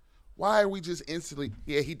 Yes. Why are we just instantly?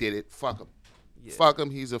 Yeah, he did it. Fuck him. Yeah. Fuck him.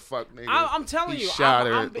 He's a fuck nigga. I'm telling he you, shot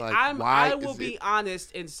her. I will be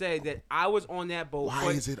honest and say that I was on that boat. Why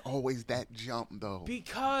is it always that jump though?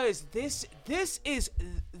 Because this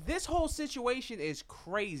whole situation is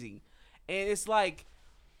crazy, and it's like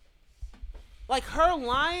her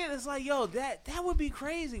lying is like, yo, that would be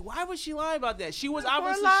crazy. Why would she lie about that? She was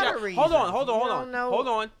obviously shot. Hold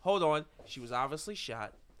on. She was obviously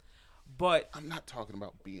shot, but I'm not talking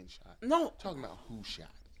about being shot. No, I'm talking about who shot.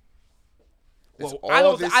 Well, I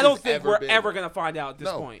don't think we're ever gonna find out at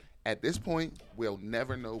this point. At this point, we'll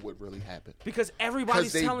never know what really happened because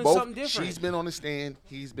everybody's telling something different. She's been on the stand,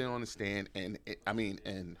 he's been on the stand, and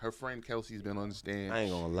her friend Kelsey's been on the stand. I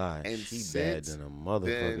ain't gonna lie, and she bad than a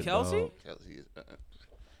motherfucker. Kelsey? Kelsey is,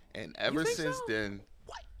 and ever since then,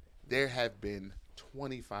 there have been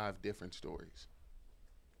 25 different stories.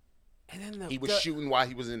 And then he was shooting while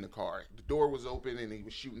he was in the car. The door was open and he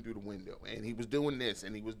was shooting through the window. And he was doing this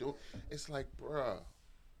and he was doing... It's like, bruh,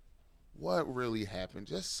 what really happened?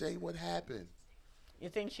 Just say what happened. You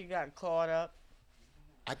think she got caught up?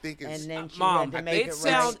 I think it's... And then she Mom, had to make it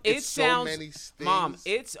sounds... so many things. Mom,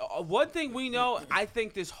 it's... one thing we know, I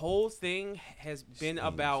think this whole thing has been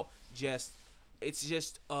about just... It's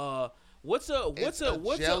just... What's a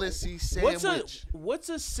jealousy sandwich?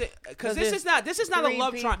 Because this is not a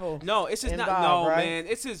love triangle. No, this is not. No, right? Man,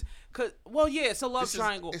 this is it's a love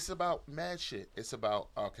triangle. It's about mad shit. It's about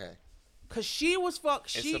Cause she was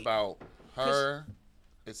fucked. It's about her.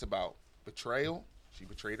 It's about betrayal. She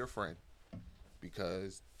betrayed her friend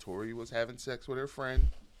because Tori was having sex with her friend.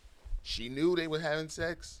 She knew they were having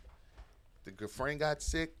sex. The friend got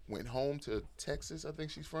sick. Went home to Texas. I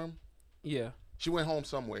think she's from. Yeah. She went home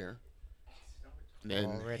somewhere.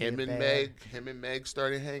 Then him and Meg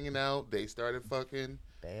started hanging out. They started fucking.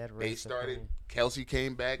 Kelsey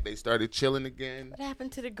came back. They started chilling again. What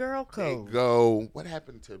happened to the girl code? What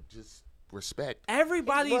happened to just respect?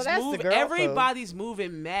 Everybody's moving. Everybody's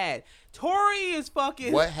moving mad. Tori is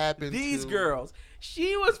fucking. What happened these girls?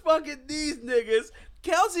 She was fucking these niggas.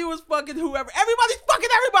 Kelsey was fucking whoever. Everybody's fucking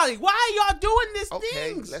everybody. Why are y'all doing this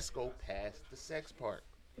things? Okay, let's go past the sex part.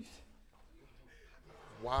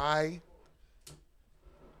 Why?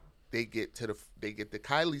 They get to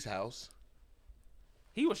Kylie's house.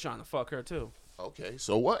 He was trying to fuck her too. Okay,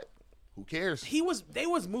 so what? Who cares? They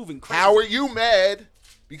was moving crazy. How are you mad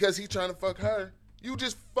because he's trying to fuck her? You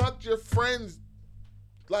just fucked your friends.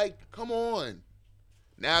 Like, come on.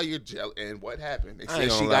 Now you're jealous. And what happened? They said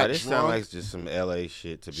she got drunk. This sounds like just some LA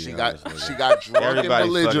shit, to be honest. She got drunk and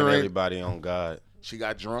belligerent. Everybody on God. She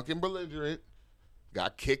got drunk and belligerent.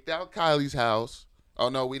 Got kicked out Kylie's house. Oh,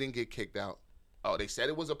 no, we didn't get kicked out. Oh, they said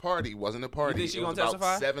it was a party. It wasn't a party. You think she gonna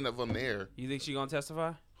testify? About 7 of them there. You think she gonna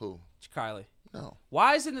testify? Who? Kylie. No.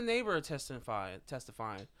 Why isn't the neighbor testifying?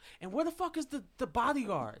 And where the fuck is the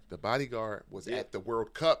bodyguard? The bodyguard was at the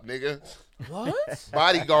World Cup, nigga. What?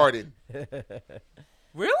 Bodyguarding.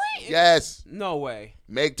 Really? Yes. No way.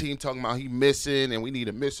 Meg team talking about he missing and we need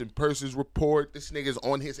a missing persons report. This nigga's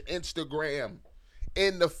on his Instagram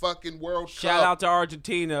in the fucking World Cup. Shout out to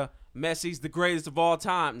Argentina. Messi's the greatest of all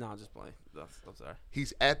time. No, I'm just playing. I'm sorry.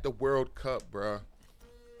 He's at the World Cup, bro.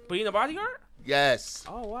 Being a bodyguard? Yes.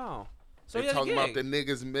 Oh, wow. So they're talking about the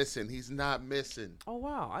niggas missing. He's not missing. Oh,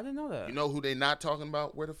 wow. I didn't know that. You know who they not talking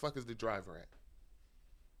about? Where the fuck is the driver at?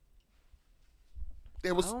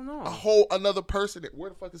 There was a whole another person. Where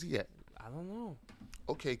the fuck is he at? I don't know.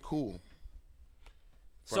 Okay, cool.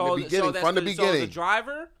 From the beginning. So the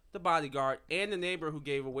driver, the bodyguard, and the neighbor who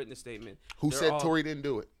gave a witness statement. Who said Tori didn't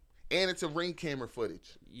do it. And it's a ring camera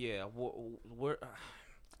footage. Yeah.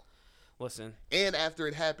 Listen. And after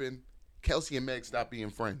it happened, Kelsey and Meg stopped being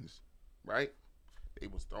friends, right? They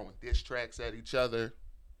was throwing diss tracks at each other.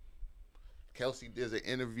 Kelsey did an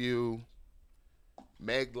interview.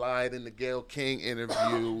 Meg lied in the Gayle King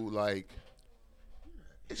interview. Like,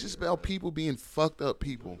 it's just about people being fucked up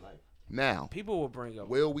people. Now, people will bring up.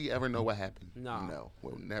 Will we ever know what happened? No,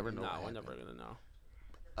 we'll never know. No, we're never gonna know.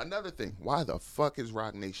 Another thing, why the fuck is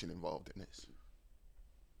Roc Nation involved in this?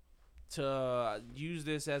 To use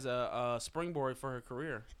this as a springboard for her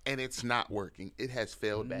career. And it's not working. It has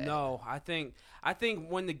failed bad. No, I think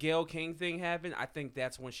when the Gayle King thing happened, I think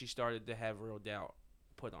that's when she started to have real doubt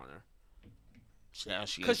put on her.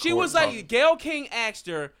 Because she was like, Gayle King asked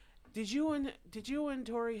her, Did you and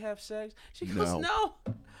Tori have sex? She goes, No.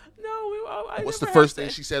 What's the first thing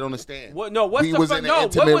she said on the stand? What? No, what's we the was fir- in an no?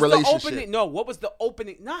 intimate What was relationship. the opening? No, what was the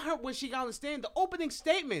opening? Not her when she got on the stand. The opening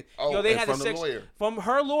statement. Oh, they and had from a the lawyer. From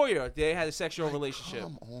her lawyer. They had a sexual relationship.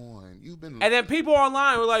 Come on, you've been. And then people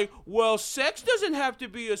online were like, "Well, sex doesn't have to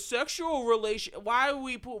be a sexual relation. Why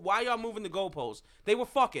y'all moving the goalposts? They were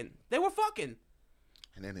fucking.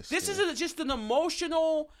 And then this is just an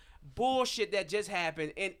emotional bullshit that just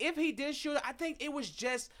happened. And if he did shoot her, I think it was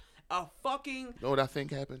just a fucking. You know what I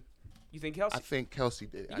think happened? You think Kelsey? I think Kelsey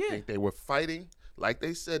did. Yeah. I think they were fighting like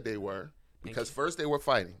they said they were. Because first they were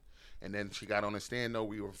fighting. And then she got on the stand, no,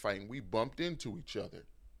 we were fighting. We bumped into each other.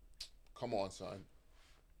 Come on, son.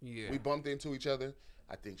 Yeah. We bumped into each other.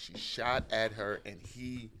 I think she shot at her and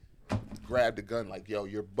he grabbed the gun like, yo,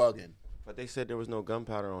 you're bugging. But they said there was no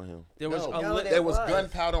gunpowder on him. There was there was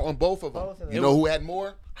gunpowder on both of them. Both of them. You know who had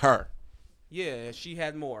more? Her. Yeah, she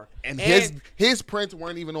had more. And his prints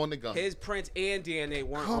weren't even on the gun. His prints and DNA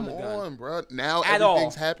weren't on Come the gun. on, bro. Now At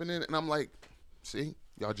everything's all. happening, and I'm like, see,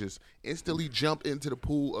 y'all just instantly jump into the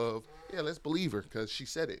pool of, yeah, let's believe her because she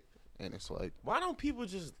said it, and it's like, Why don't people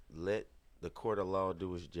just let the court of law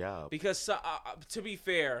do its job? Because to be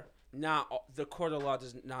fair, the court of law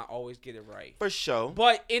does not always get it right. For sure.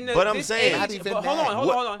 But I'm this saying- age, Not even hold that. on,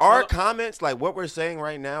 hold on. Our comments, like what we're saying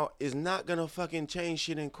right now, is not gonna fucking change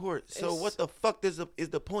shit in court. So It's- what the fuck is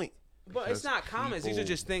the point? But it's not comments. These are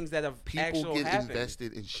just things that have people actually get happened.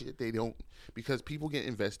 invested in shit they don't, because people get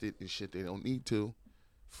invested in shit they don't need to,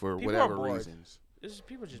 for People whatever are bored. reasons.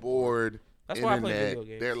 People just Bored. That's why I play internet, video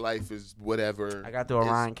games. Their life is whatever. I got the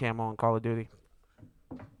Orion camo on Call of Duty.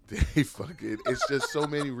 They fucking. It's just so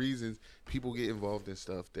many reasons people get involved in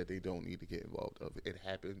stuff that they don't need to get involved of. It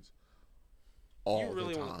happens all You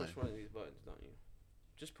really the want to time. push one of these buttons, don't you?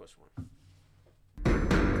 Just push one.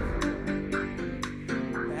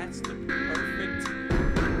 That's the perfect.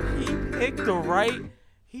 He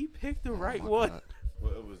picked the right Oh my one. God.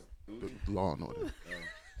 Well, it was. The Law and Order.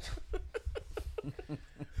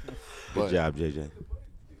 Good job, JJ.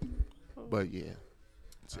 But yeah,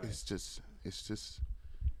 it's just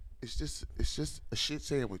a shit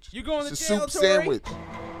sandwich. You going it's to a jail, soup Tori? sandwich.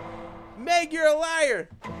 Meg, you're a liar.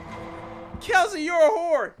 Kelsey, you're a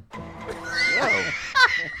whore.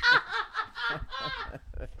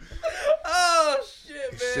 Oh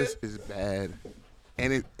shit, man. It's bad,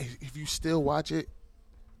 and if you still watch it,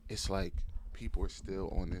 it's like people are still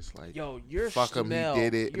on this like, Yo, your fuck him, he smell.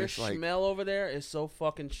 did it. And Your it's like, smell over there is so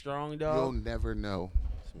fucking strong, dog. you'll never know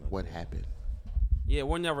what happened. Yeah,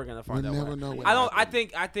 we're never gonna find out. We'll never what know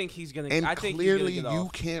happened. what I think he's gonna. And I think clearly, he's gonna you get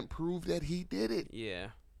off. can't prove that he did it. Yeah.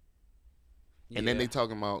 And then they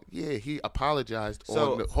talking about, yeah, he apologized.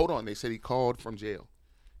 So- Hold on, they said he called from jail.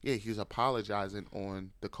 Yeah, he was apologizing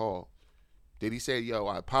on the call. Did he say, yo,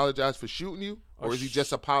 I apologize for shooting you? Or is he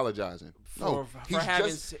just apologizing? No, he's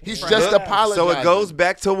just apologizing. So it goes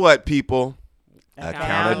back to what, people?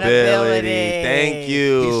 Accountability. Thank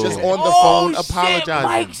you. He's just on the Oh, phone apologizing.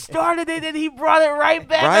 Mike started it and he brought it right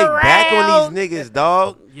back Right around. back on these niggas,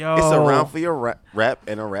 dog. Yo. It's a round for your rap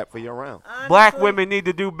and a rap for your round. Black women need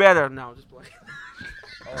to do better. No, just playing.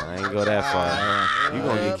 I ain't go that far. You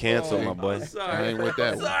gonna get canceled, my boy. Sorry. I ain't with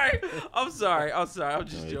that one. I'm sorry. I'm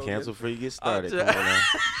just You joking. cancel before you get started. I'm Come on now.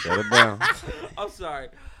 Shut it down. I'm sorry.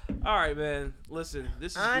 All right, man. Listen,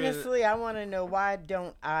 this is Honestly, I want to know, why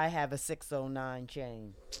don't I have a 609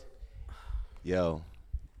 chain? Yo,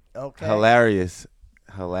 Okay. hilarious.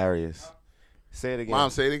 Say it again. Mom,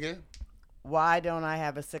 say it again. Why don't I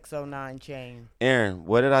have a 609 chain? Aaron,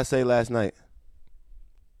 what did I say last night?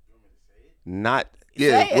 Not.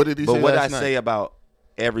 Yeah, Say what it. did he But say what did I last night? say about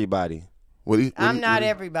everybody? I'm not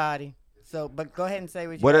everybody. So, but go ahead and say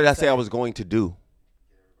what you What did gotta I say I was going to do?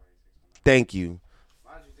 Thank you.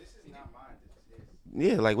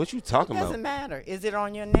 Yeah, like what you talking It doesn't about? matter. Is it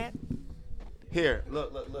on your net? Here,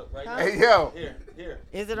 look, right Huh? Hey, yo. Here.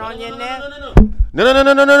 Is it on your net?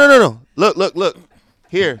 No. Look.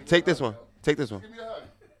 Here, take this one.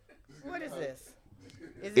 What is this?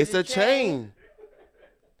 Is It's a chain.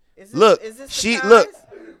 Is this, Look, is this she- Sakai's? look.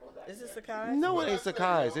 Is this Sakai's? No, it ain't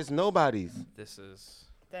Sakai's. It's nobody's. This is.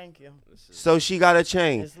 Thank you. So she got a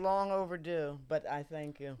chain. It's long overdue, but I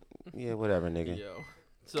thank you. Yeah, whatever, nigga. Yo.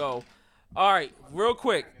 So, all right, real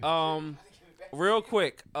quick. Merry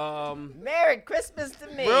Christmas to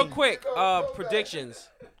me. Real quick. Predictions.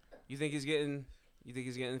 You think he's getting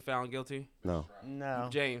found guilty? No. No.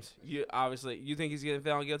 James, you think he's getting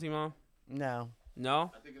found guilty, Mom? No.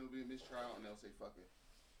 No? I think it'll be a mistrial and they'll say fuck it.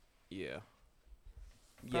 Yeah.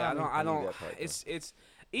 Yeah, I believe don't. that part, though. It's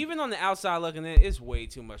even on the outside looking in, it's way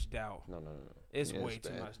too much doubt. No. It's Yeah, way it's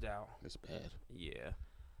too bad. much doubt. It's bad. Yeah.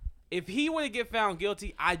 If he were to get found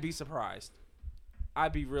guilty, I'd be surprised.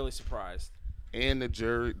 I'd be really surprised. And the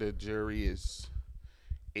jury is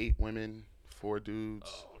 8 women, 4 dudes.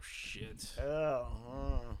 Oh shit.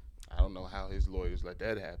 I don't know how his lawyers let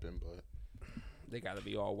that happen, but They gotta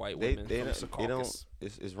be all white They women. don't. from They Secaucus.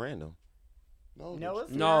 don't. It's random. no,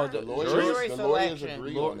 it's No, not. the Jury lawyers selection.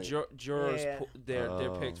 agree Law- on it. jurors, Yeah.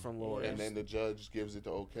 they're picked from lawyers. And then the judge gives it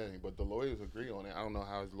the okay, but the lawyers agree on it. I don't know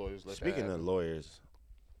how his lawyers let that Speaking happen. of lawyers,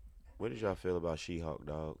 what did y'all feel about She-Hulk,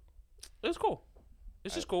 dog? It's cool.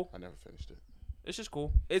 It's just cool. I never finished it. It's just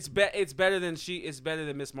cool. It's better than It's better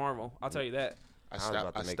than Miss Marvel. I'll tell you that. I was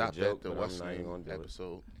about to make a stopped joke, at the but I'm what's not even name gonna do it.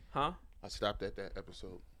 episode. Huh? I stopped at that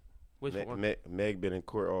episode. Which one? Meg been in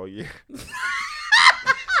court all year.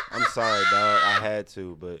 I'm sorry, dog. I had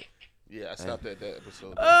to, but Yeah, I stopped at that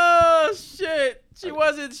episode. Oh shit! She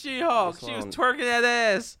wasn't She-Hulk. That's She was wrong. twerking that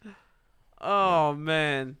ass. Oh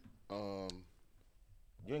man. you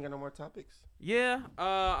ain't got no more topics. Yeah.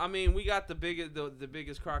 I mean, we got the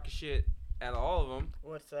biggest crock of shit out of all of them.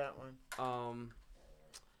 What's that one?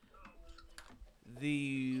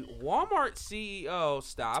 The Walmart CEO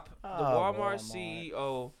The Walmart Walmart.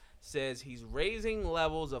 CEO says he's raising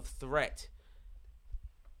levels of threat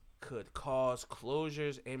could cause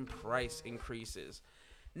closures and price increases.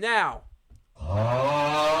 Now,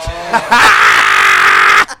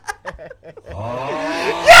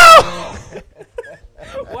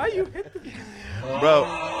 why you hit the Bro,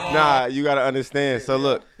 nah, you gotta understand. So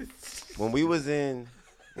look, when we I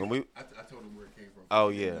told him where it came from. oh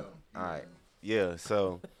yeah, all right, yeah.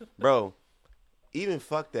 So, bro, even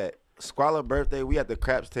fuck that. Squalor birthday, we at the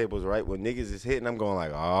craps tables, right? When niggas is hitting, I'm going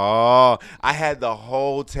like, oh. I had the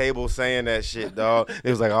whole table saying that shit, dog. It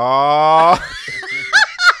was like, oh.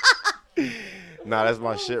 Nah, that's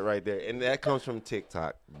my shit right there. And that comes from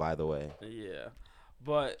TikTok, by the way. Yeah.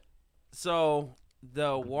 But so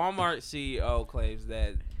the Walmart CEO claims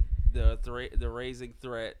that the raising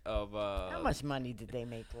threat of How much money did they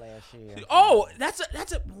make last year? Oh, that's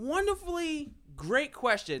a wonderfully great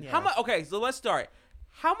question. How Yes. much? Okay, so let's start.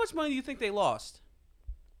 How much money do you think they lost?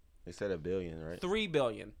 They said $1 billion, right? $3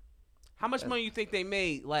 billion. How much money do you think they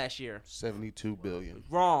made last year? $72 billion.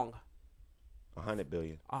 Wrong. $100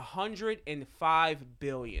 billion. $105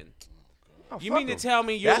 billion. Oh, You fuck mean to 'em. tell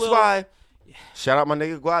me your That's little... why. Shout out my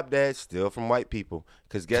nigga Guap Dad, steal from white people.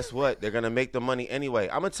 Because guess what? They're going to make the money anyway.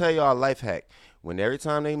 I'm going to tell y'all a life hack. When every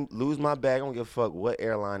time they lose my bag, I don't give a fuck what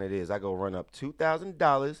airline it is. I go run up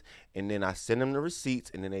 $2,000, and then I send them the receipts,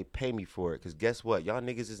 and then they pay me for it. Because guess what? Y'all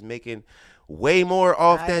niggas is making way more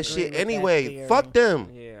off I that agree shit with that anyway. theory. Fuck them.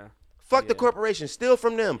 Yeah. Fuck the Yeah. corporation. Steal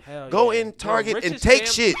from them. Hell Go yeah. in Target They're the and richest take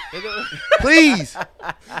fam- shit. They're the- Please. they're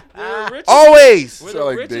the richest- Always. we're the Sound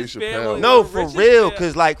like richest Dave Chappelle. family- No, we're the for richest real. fam-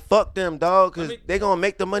 Because, like, fuck them, dog. Because Let me- they going to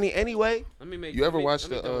make the money anyway. Let me make. You ever let me- watch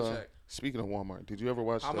let me double the? check. Speaking of Walmart, did you ever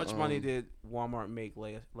watch? How the, much money did Walmart make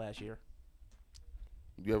last year?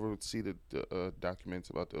 You ever see the documents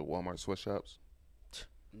about the Walmart sweatshops?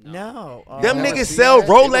 No. Them never niggas seen sell that?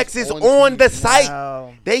 It was Rolexes on on the TV. site.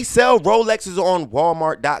 No. They sell Rolexes on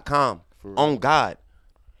Walmart.com. For real? On God.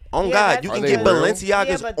 On Yeah, God. that's You Are can they get real? Balenciagas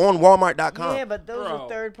Yeah, but- on Walmart.com. Yeah, but those Bro, are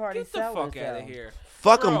third-party get the sellers. fuck out though. of here.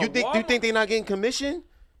 Fuck them. Bro, You think Walmart- they not getting commission?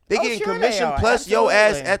 They Oh, getting sure they commission are. plus your ass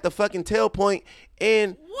Absolutely. at the fucking tailpoint.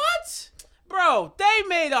 And What? Bro, they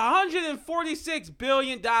made $146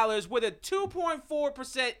 billion with a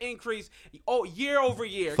 2.4% increase year over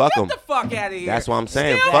year. Fuck Get 'em. the fuck out of here. That's what I'm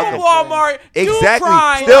saying. Steal Fuck from 'em. Walmart. do exactly.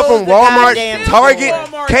 crime. Steal from the Walmart, goddamn Target,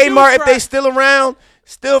 Walmart, Kmart do if they crime. still around.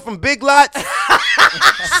 Steal from Big Lots.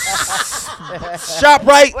 Shop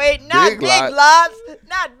right. Wait, not Big big, Lot. lots.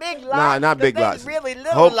 Not big lots. Nah, not 'cause Big they Lots. Really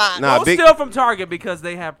little Hope- lots. nah, Don't big- steal from Target because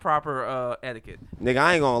they have proper etiquette. Nigga,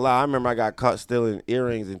 I ain't gonna lie. I remember I got caught stealing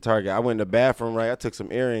earrings in Target. I went in the bathroom, right? I took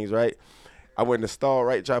some earrings, right? I went in the stall,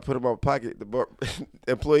 right? Tried to put them in my pocket. The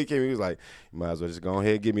employee came. He was like, "You might as well just go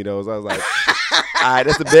ahead and give me those." I was like, "All right,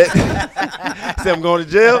 that's a bet." He said, "I'm going to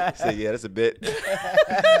jail." I said, "Yeah, that's a bet."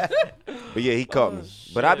 But yeah, he caught me.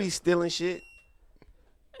 But I be stealing shit.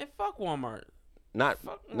 And fuck Walmart. Not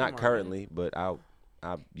Fuck not Walmart, currently, but I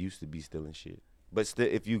used to be stealing shit. But still,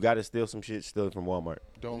 if you gotta steal some shit, steal it from Walmart.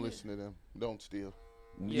 Don't listen to them. Don't steal.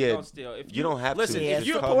 Yeah, don't steal. If you don't have to. listen, Yeah, if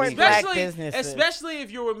you support black especially businesses. especially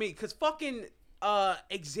if you're with me, because fucking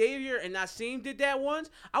Xavier and Nassim did that once.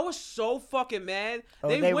 I was so fucking mad. Oh,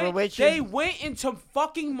 they were with you? They went into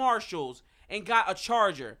fucking Marshalls and got a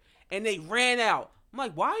charger, and they ran out. I'm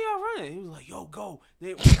like, why are y'all running? He was like, yo, go.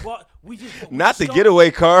 We Not the just getaway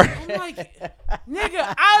car. I'm like,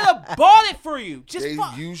 nigga, I'd have bought it for you. Just They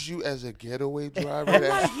fuck. use you as a getaway driver. I'm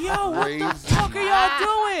That's like, yo, what the crazy. fuck are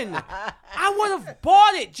y'all doing? I would have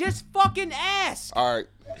bought it. Just fucking ask. All right,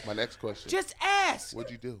 my next question. Just ask.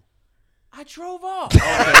 What'd you do? I drove off.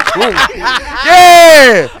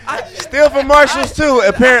 Yeah! Steal from Marshalls too,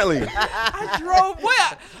 apparently. I drove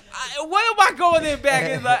where? What am I going in back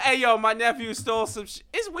and like, hey yo, my nephew stole some shit.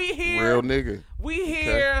 Is we here? Real nigga. We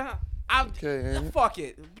here. Fuck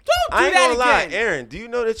it. Don't do I ain't that gonna lie, again. Aaron, do you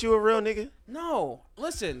know that you a real nigga? No.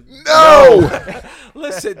 Listen. No.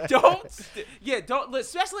 Listen, don't. Don't.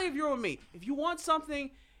 Especially if you're with me. If you want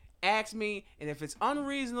something, ask me. And if it's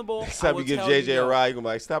unreasonable, Next I time will you give tell JJ you a no. ride, you gonna be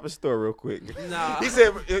like, stop at the store real quick. Nah. He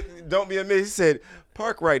said, don't be a miss. He said,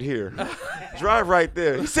 park right here. Drive right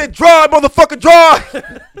there. He said, drive, motherfucker,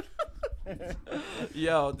 drive.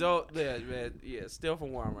 Yo, don't, man. Yeah, steal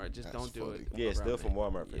from Walmart. Just don't do funny. it. Yeah, around steal me. from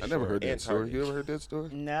Walmart. For I sure. never heard And that story. Target. You ever heard that story?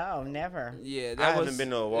 No, never. Yeah, I haven't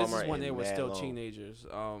been to a This Walmart is when they in were mad still long. teenagers.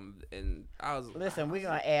 And I was. Listen, we're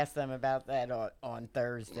gonna ask them about that on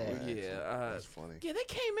Thursday. Yeah. That's funny. Yeah, they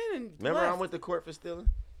came in and. Remember left. I went to court for stealing?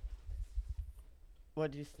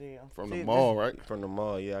 What'd you steal? From See, the mall, right? From the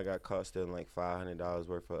mall, yeah. I got caught stealing like $500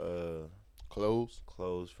 worth of Clothes.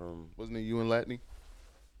 clothes from Wasn't it you and Latney?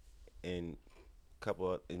 and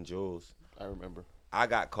couple of in jewels. I remember. I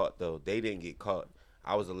got caught though. They didn't get caught.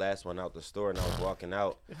 I was the last one out the store and I was walking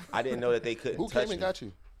out. I didn't know that they couldn't Who touch came and me. got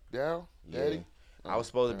you? Daryl? Yeah. Daddy? I was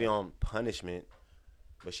supposed to be on punishment,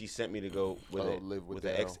 but she sent me to go with live with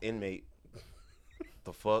an Daryl. ex-inmate.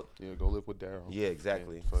 The fuck? Yeah, go live with Daryl. Yeah,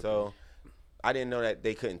 exactly. Yeah, fuck So I didn't know that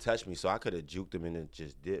they couldn't touch me, so I could have juked them and then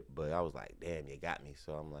just dipped. But I was like, damn, you got me.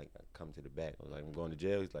 So I'm like, I come to the back. I was like, I'm going to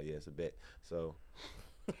jail. He's like, yeah, it's a bet. So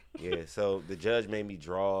yeah, so the judge made me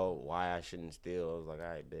draw why I shouldn't steal. I was like, all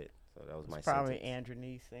right, bet. So that was my Probably sentence. Andrew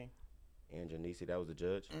Neesey. Andrew Neesey, that was the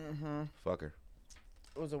judge. Mm-hmm. Fuck her.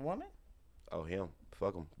 It was a woman? Oh, him.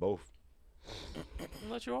 Fuck them both.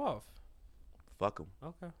 Let you off. Fuck them.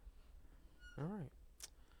 Okay. All right.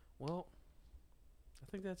 Well,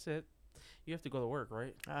 I think that's it. You have to go to work,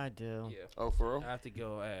 right? I do. Yeah. Oh, for real? I have to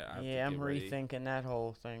go. I have Yeah, to I'm get ready. rethinking that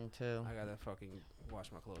whole thing too. I gotta fucking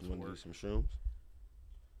wash my clothes You for want to do work. some shrooms?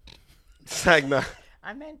 It's like, nah.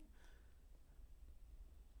 I meant.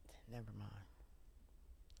 Never mind.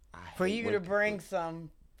 I For hate you when to people- bring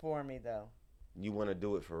some for me though. You want to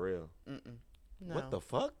do it for real? Mm-mm. No. What the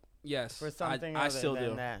fuck? Yes, For something I other still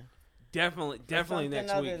than do. that. Definitely For something next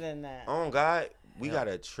next week. other than that. Oh God, we got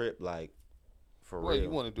a trip like for Wait, real. you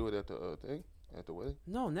want to do it at the thing? At the wedding?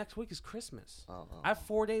 No, next week is Christmas. Oh, I have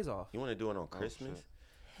 4 days off. You want to do it on Christmas?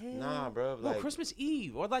 shit. Nah, bro. No, Like, Christmas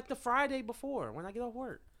Eve or like the Friday before when I get off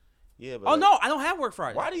work. yeah, but Oh like, no, I don't have work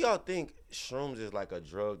Friday. Why do y'all think shrooms is like a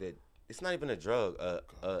drug that it's not even a drug,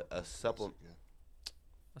 a supplement?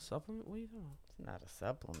 A supplement? What are you doing? It's not a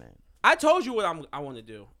supplement. I told you what I want to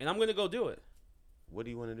do, and I'm gonna go do it. What do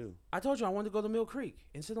you want to do? I told you I wanted to go to Mill Creek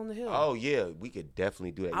and sit on the hill. Oh yeah, we could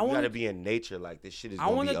definitely do that. I You wanna- gotta be in nature. Like this shit is I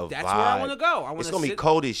gonna want be a to. vibe. That's where I want to go. I want It's to gonna be sit.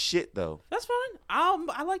 cold as shit though. That's fine.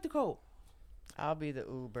 I like the cold. I'll be the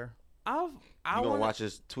Uber. I You gonna want watch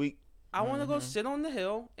us tweak? I want to go sit on the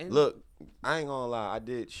hill and Look, I ain't gonna lie. I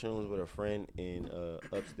did shrooms with a friend in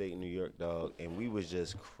upstate New York, dog, and we was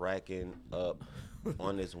just cracking up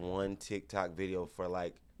on this one TikTok video for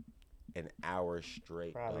like an hour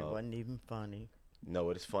straight. Probably dog. wasn't even funny. No,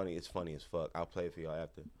 it's funny. It's funny as fuck. I'll play it for y'all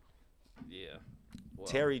after. Yeah. Well,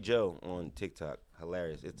 Terry Joe on TikTok,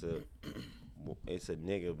 hilarious. It's a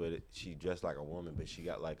nigga, but she dressed like a woman, but she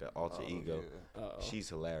got like an alter ego. Yeah. uh-oh. She's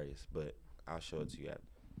hilarious, but I'll show it to you after.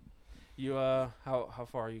 You how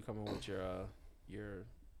far are you coming with your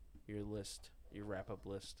list, your wrap up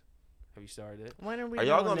list? Have you started it? When are we Are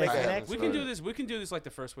y'all doing gonna this make a- next We week? can do this. We can do this like the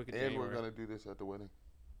first week of And January. we're gonna do this at the wedding.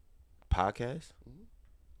 Podcast. Mhm.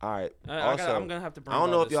 All right. I'm gonna have to bring I don't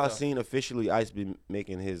all know if this y'all stuff. seen officially Ice be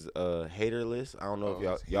making his hater list. I don't know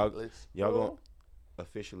if y'all Who? going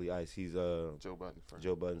officially Ice. He's Joe Biden friend.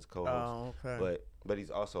 Joe Budden's co-host, Oh, okay. but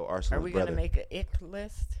he's also Are Arsenal's we brother. gonna make an ick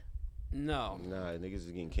list? No, Nah, niggas is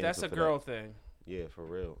getting canceled. that's a for girl that. thing. Yeah, for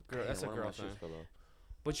real. Girl- that's a one of my girl shits thing. fell off.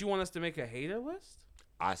 But you want us to make a hater list?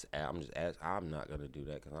 I'm just asking. I'm not gonna do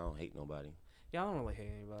that because I don't hate nobody. Yeah, I don't really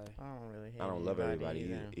hate anybody. I don't really hate I don't love everybody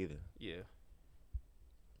either. either. Yeah,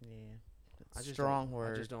 Yeah. I just Strong don't,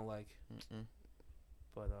 word. I just don't like. Mm-mm.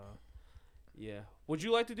 But yeah. Would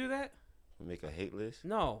you like to do that? Make a hate list.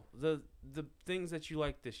 No, the things that you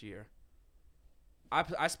like this year.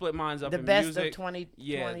 I split mines up The in best music. of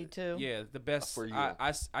 2022. Yeah, the best. For you.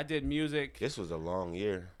 I did music. This was a long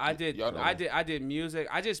year. I did. Y'all know. I did music.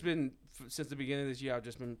 I just been since the beginning of this year. I've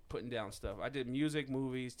just been putting down stuff. I did music,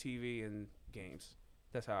 movies, TV, and games.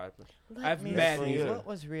 That's how I've been. Let I've me mad see. music. What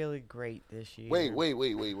was really great this year? Wait.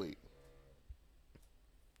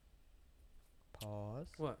 Pause.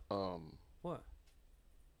 What?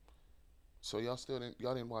 So y'all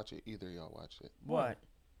didn't watch it either. Y'all watched it. What?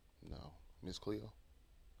 No, Miss Cleo.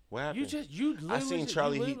 What happened? You. I Literally seen just-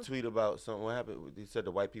 Charlie you Heat literally- tweet about something. What happened? He said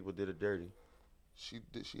the white people did it dirty. She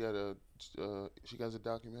had a she has a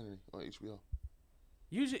documentary on HBO.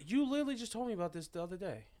 You literally just told me about this the other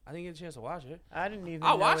day. I didn't get a chance to watch it. I didn't even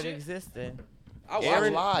I'll know watch it it. existed. I watched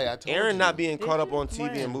Aaron- it. lie. I told Aaron you. not being Did caught up you? on TV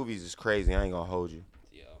When? and movies is crazy. I ain't gonna hold you.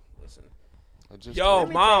 Yo, listen. I just Yo, told Let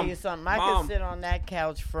me Mom, tell you something. I Mom. could sit on that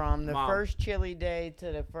couch from the Mom. first chilly day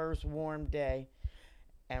to the first warm day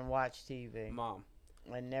and watch TV Mom,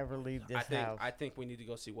 and never leave this house. I think we need to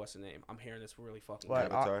go see what's the name. I'm hearing this really fucking What,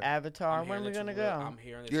 good. Avatar? Avatar? I'm When hearing we it's gonna real- go? I'm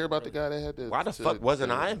hearing You hear about the really- guy that had the? Why the fuck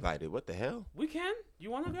wasn't I invited? What the hell? We can. You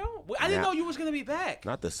want to go? I didn't Nah. know you was gonna be back.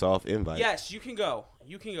 Not the soft invite. Yes, you can go.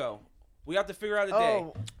 You can go. We have to figure out a day.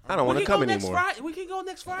 Oh, I don't want We to can come go next anymore. Friday. We can go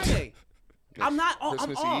next Friday. I'm not. I'm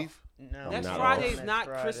Christmas off. Eve. no. Next not Friday off. is Next not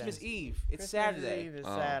Friday. Christmas Eve. It's Christmas Saturday. Eve is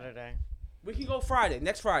Oh. Saturday. We can go Friday.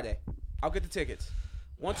 Next Friday. I'll get the tickets.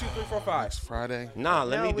 1, 2, 3, 4, 5. Next Friday. Nah,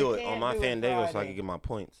 let No, me we do it can't on my do it Fandango so I Friday. can get my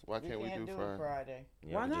points. Why can't we can't do it Friday? Friday.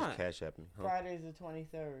 Yeah, Why but not? Just cash at me. Huh? Friday's the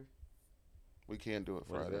 23rd. We can't do it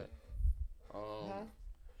What is Friday. that? Huh?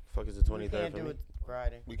 Fuck is the We 23rd can't for do me? it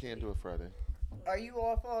Friday. We can't do it Friday. Are you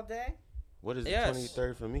off all day? What is the Yes.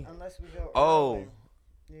 23rd for me? Unless we go Oh. early.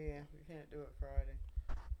 Yeah, we can't do it Friday.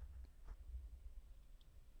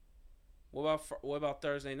 What about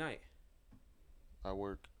Thursday night? I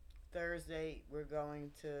work. Thursday we're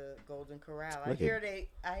going to Golden Corral. Look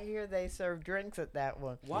I hear they serve drinks at that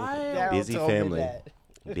one. Why? Daryl Busy told me family. that.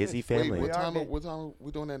 Busy Wait, family. We what are time? big. What time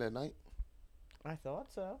we doing that at night? I thought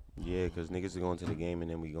so. Yeah, because niggas are going to the game and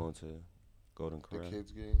then we going to Golden The Corral.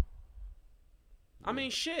 kids game. I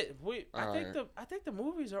mean, shit. Alright. I think the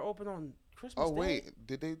movies are open on Christmas Oh Day. wait,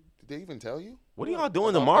 did they even tell you? What are y'all doing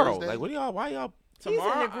About tomorrow? Thursday? Like, what are y'all? Why y'all?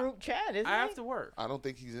 Tomorrow, He's in the group chat, isn't I he? have to work. I don't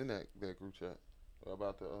think he's in that group chat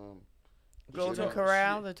about the Golden shit.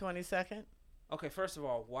 Corral, the 22nd. Okay, first of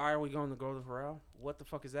all, why are we going to Golden Corral? What the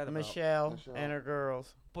fuck is that about? Michelle Michelle. and her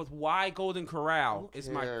girls. But why Golden Corral Who is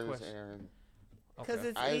my cares, question. Aaron? Because Okay.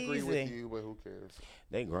 it's I easy. agree with you, but who cares?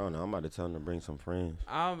 They grown now. I'm about to tell them to bring some friends.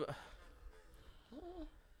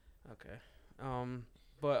 Okay.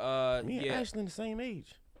 But Me and yeah. Ashley the same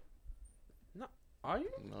age. Are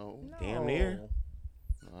you? No, Damn near.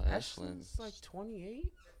 no Ashlyn's Ashlyn's like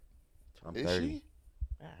 28. I'm Is 30. she?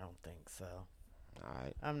 I don't think so. All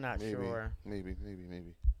right. I'm not Maybe. sure. Maybe.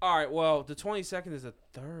 All right. Well, the 22nd is a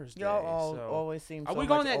Thursday. Y'all so. always seem Are so we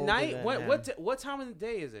going much at older night? than What time of the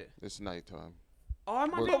day is it? It's nighttime. Oh, I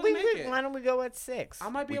might But be But able we to make could, it. why don't we go at 6? I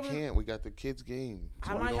might be We able to. can't. We got the kids game.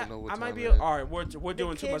 So I we might, don't know what I might time be. it is. All right, we're doing too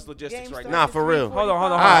much kids' logistics game right starts now. Nah, at for real. 3:45. Hold on. All All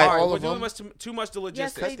right, right, all we're of doing them. too much the Yes,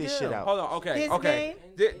 logistics. they Cut this do. shit out. Hold on. Okay. His Okay.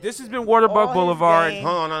 game? This has been All Waterbug his Boulevard. game.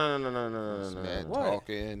 Hold on, no. Mad What?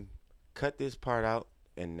 talking. Cut this part out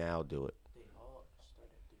and now do it.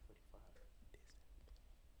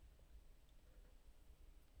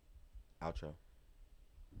 Outro.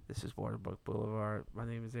 This is Waterbug Boulevard. My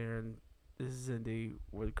name is Aaron. This is Cindy.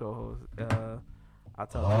 We're the co-host. I'll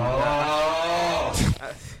talk to you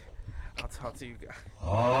guys. I'll talk to you guys.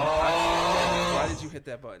 Why did you hit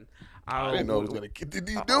that button? I didn't know it was gonna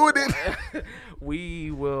continue doing it.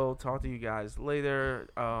 We will talk to you guys later.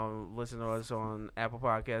 Listen to us on Apple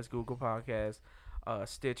Podcasts, Google Podcasts,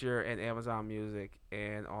 Stitcher, and Amazon Music,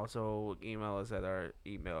 and also email us at our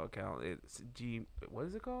email account. It's what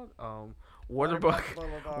is it called? Waterbug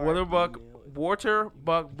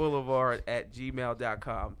Boulevard at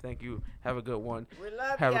gmail.com. Thank you. Have a good one. We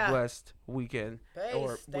love Have ya. a blessed weekend Peace.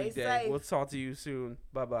 or Stay weekday. safe. We'll talk to you soon.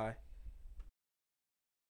 Bye bye.